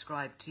yet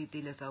subscribed to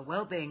the Earle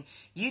Wellbeing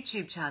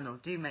YouTube channel,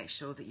 do make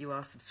sure that you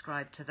are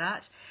subscribed to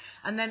that.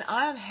 And then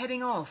I am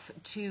heading off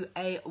to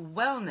a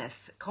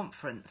wellness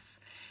conference.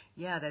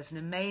 Yeah, there's an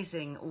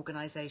amazing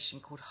organisation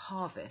called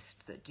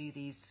Harvest that do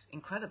these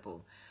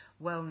incredible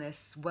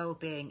wellness,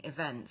 well-being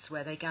events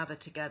where they gather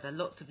together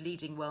lots of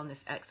leading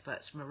wellness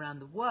experts from around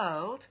the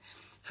world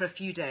for a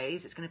few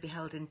days. It's going to be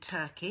held in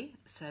Turkey,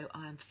 so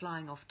I'm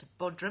flying off to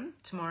Bodrum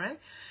tomorrow,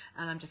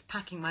 and I'm just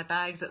packing my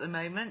bags at the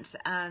moment.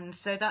 And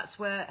so that's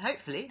where,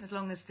 hopefully, as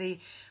long as the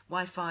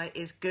Wi-Fi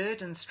is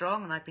good and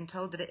strong, and I've been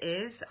told that it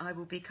is, I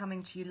will be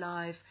coming to you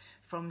live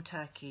from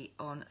Turkey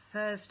on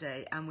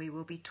Thursday, and we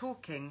will be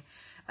talking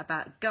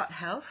about gut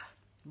health.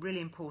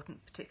 Really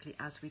important, particularly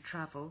as we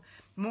travel.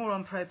 More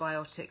on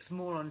probiotics,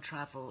 more on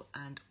travel,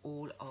 and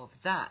all of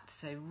that.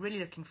 So really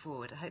looking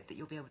forward. I hope that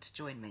you'll be able to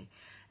join me.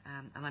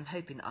 And I'm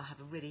hoping that I'll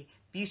have a really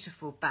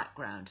beautiful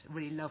background, a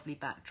really lovely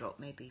backdrop,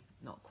 maybe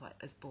not quite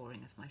as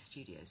boring as my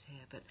studios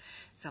here, but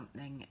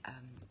something,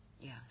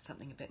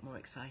 something a bit more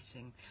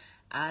exciting.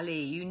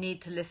 Ali, you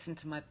need to listen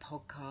to my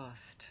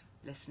podcast.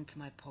 Listen to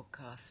my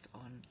podcast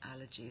on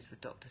allergies with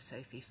Dr.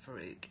 Sophie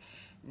Farouk.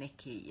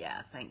 Nikki,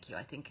 yeah, thank you.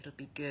 I think it'll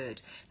be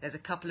good. There's a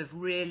couple of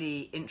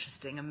really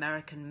interesting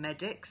American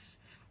medics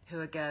who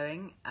are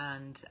going,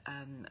 and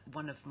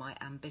one of my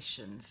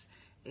ambitions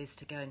is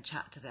to go and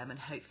chat to them and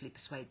hopefully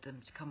persuade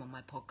them to come on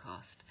my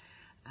podcast.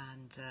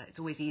 And it's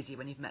always easy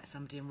when you've met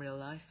somebody in real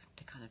life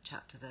to kind of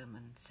chat to them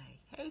and say,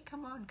 hey,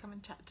 come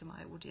and chat to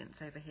my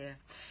audience over here.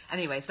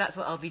 Anyways, that's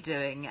what I'll be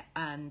doing.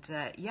 And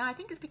yeah, I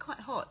think it'll be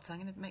quite hot, so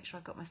I'm going to make sure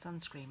I've got my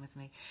sunscreen with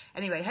me.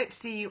 Anyway, hope to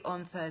see you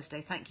on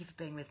Thursday. Thank you for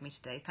being with me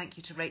today. Thank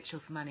you to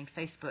Rachel for manning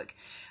Facebook,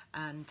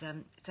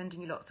 and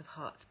sending you lots of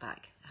hearts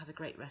back. Have a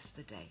great rest of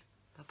the day.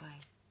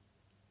 Bye-bye.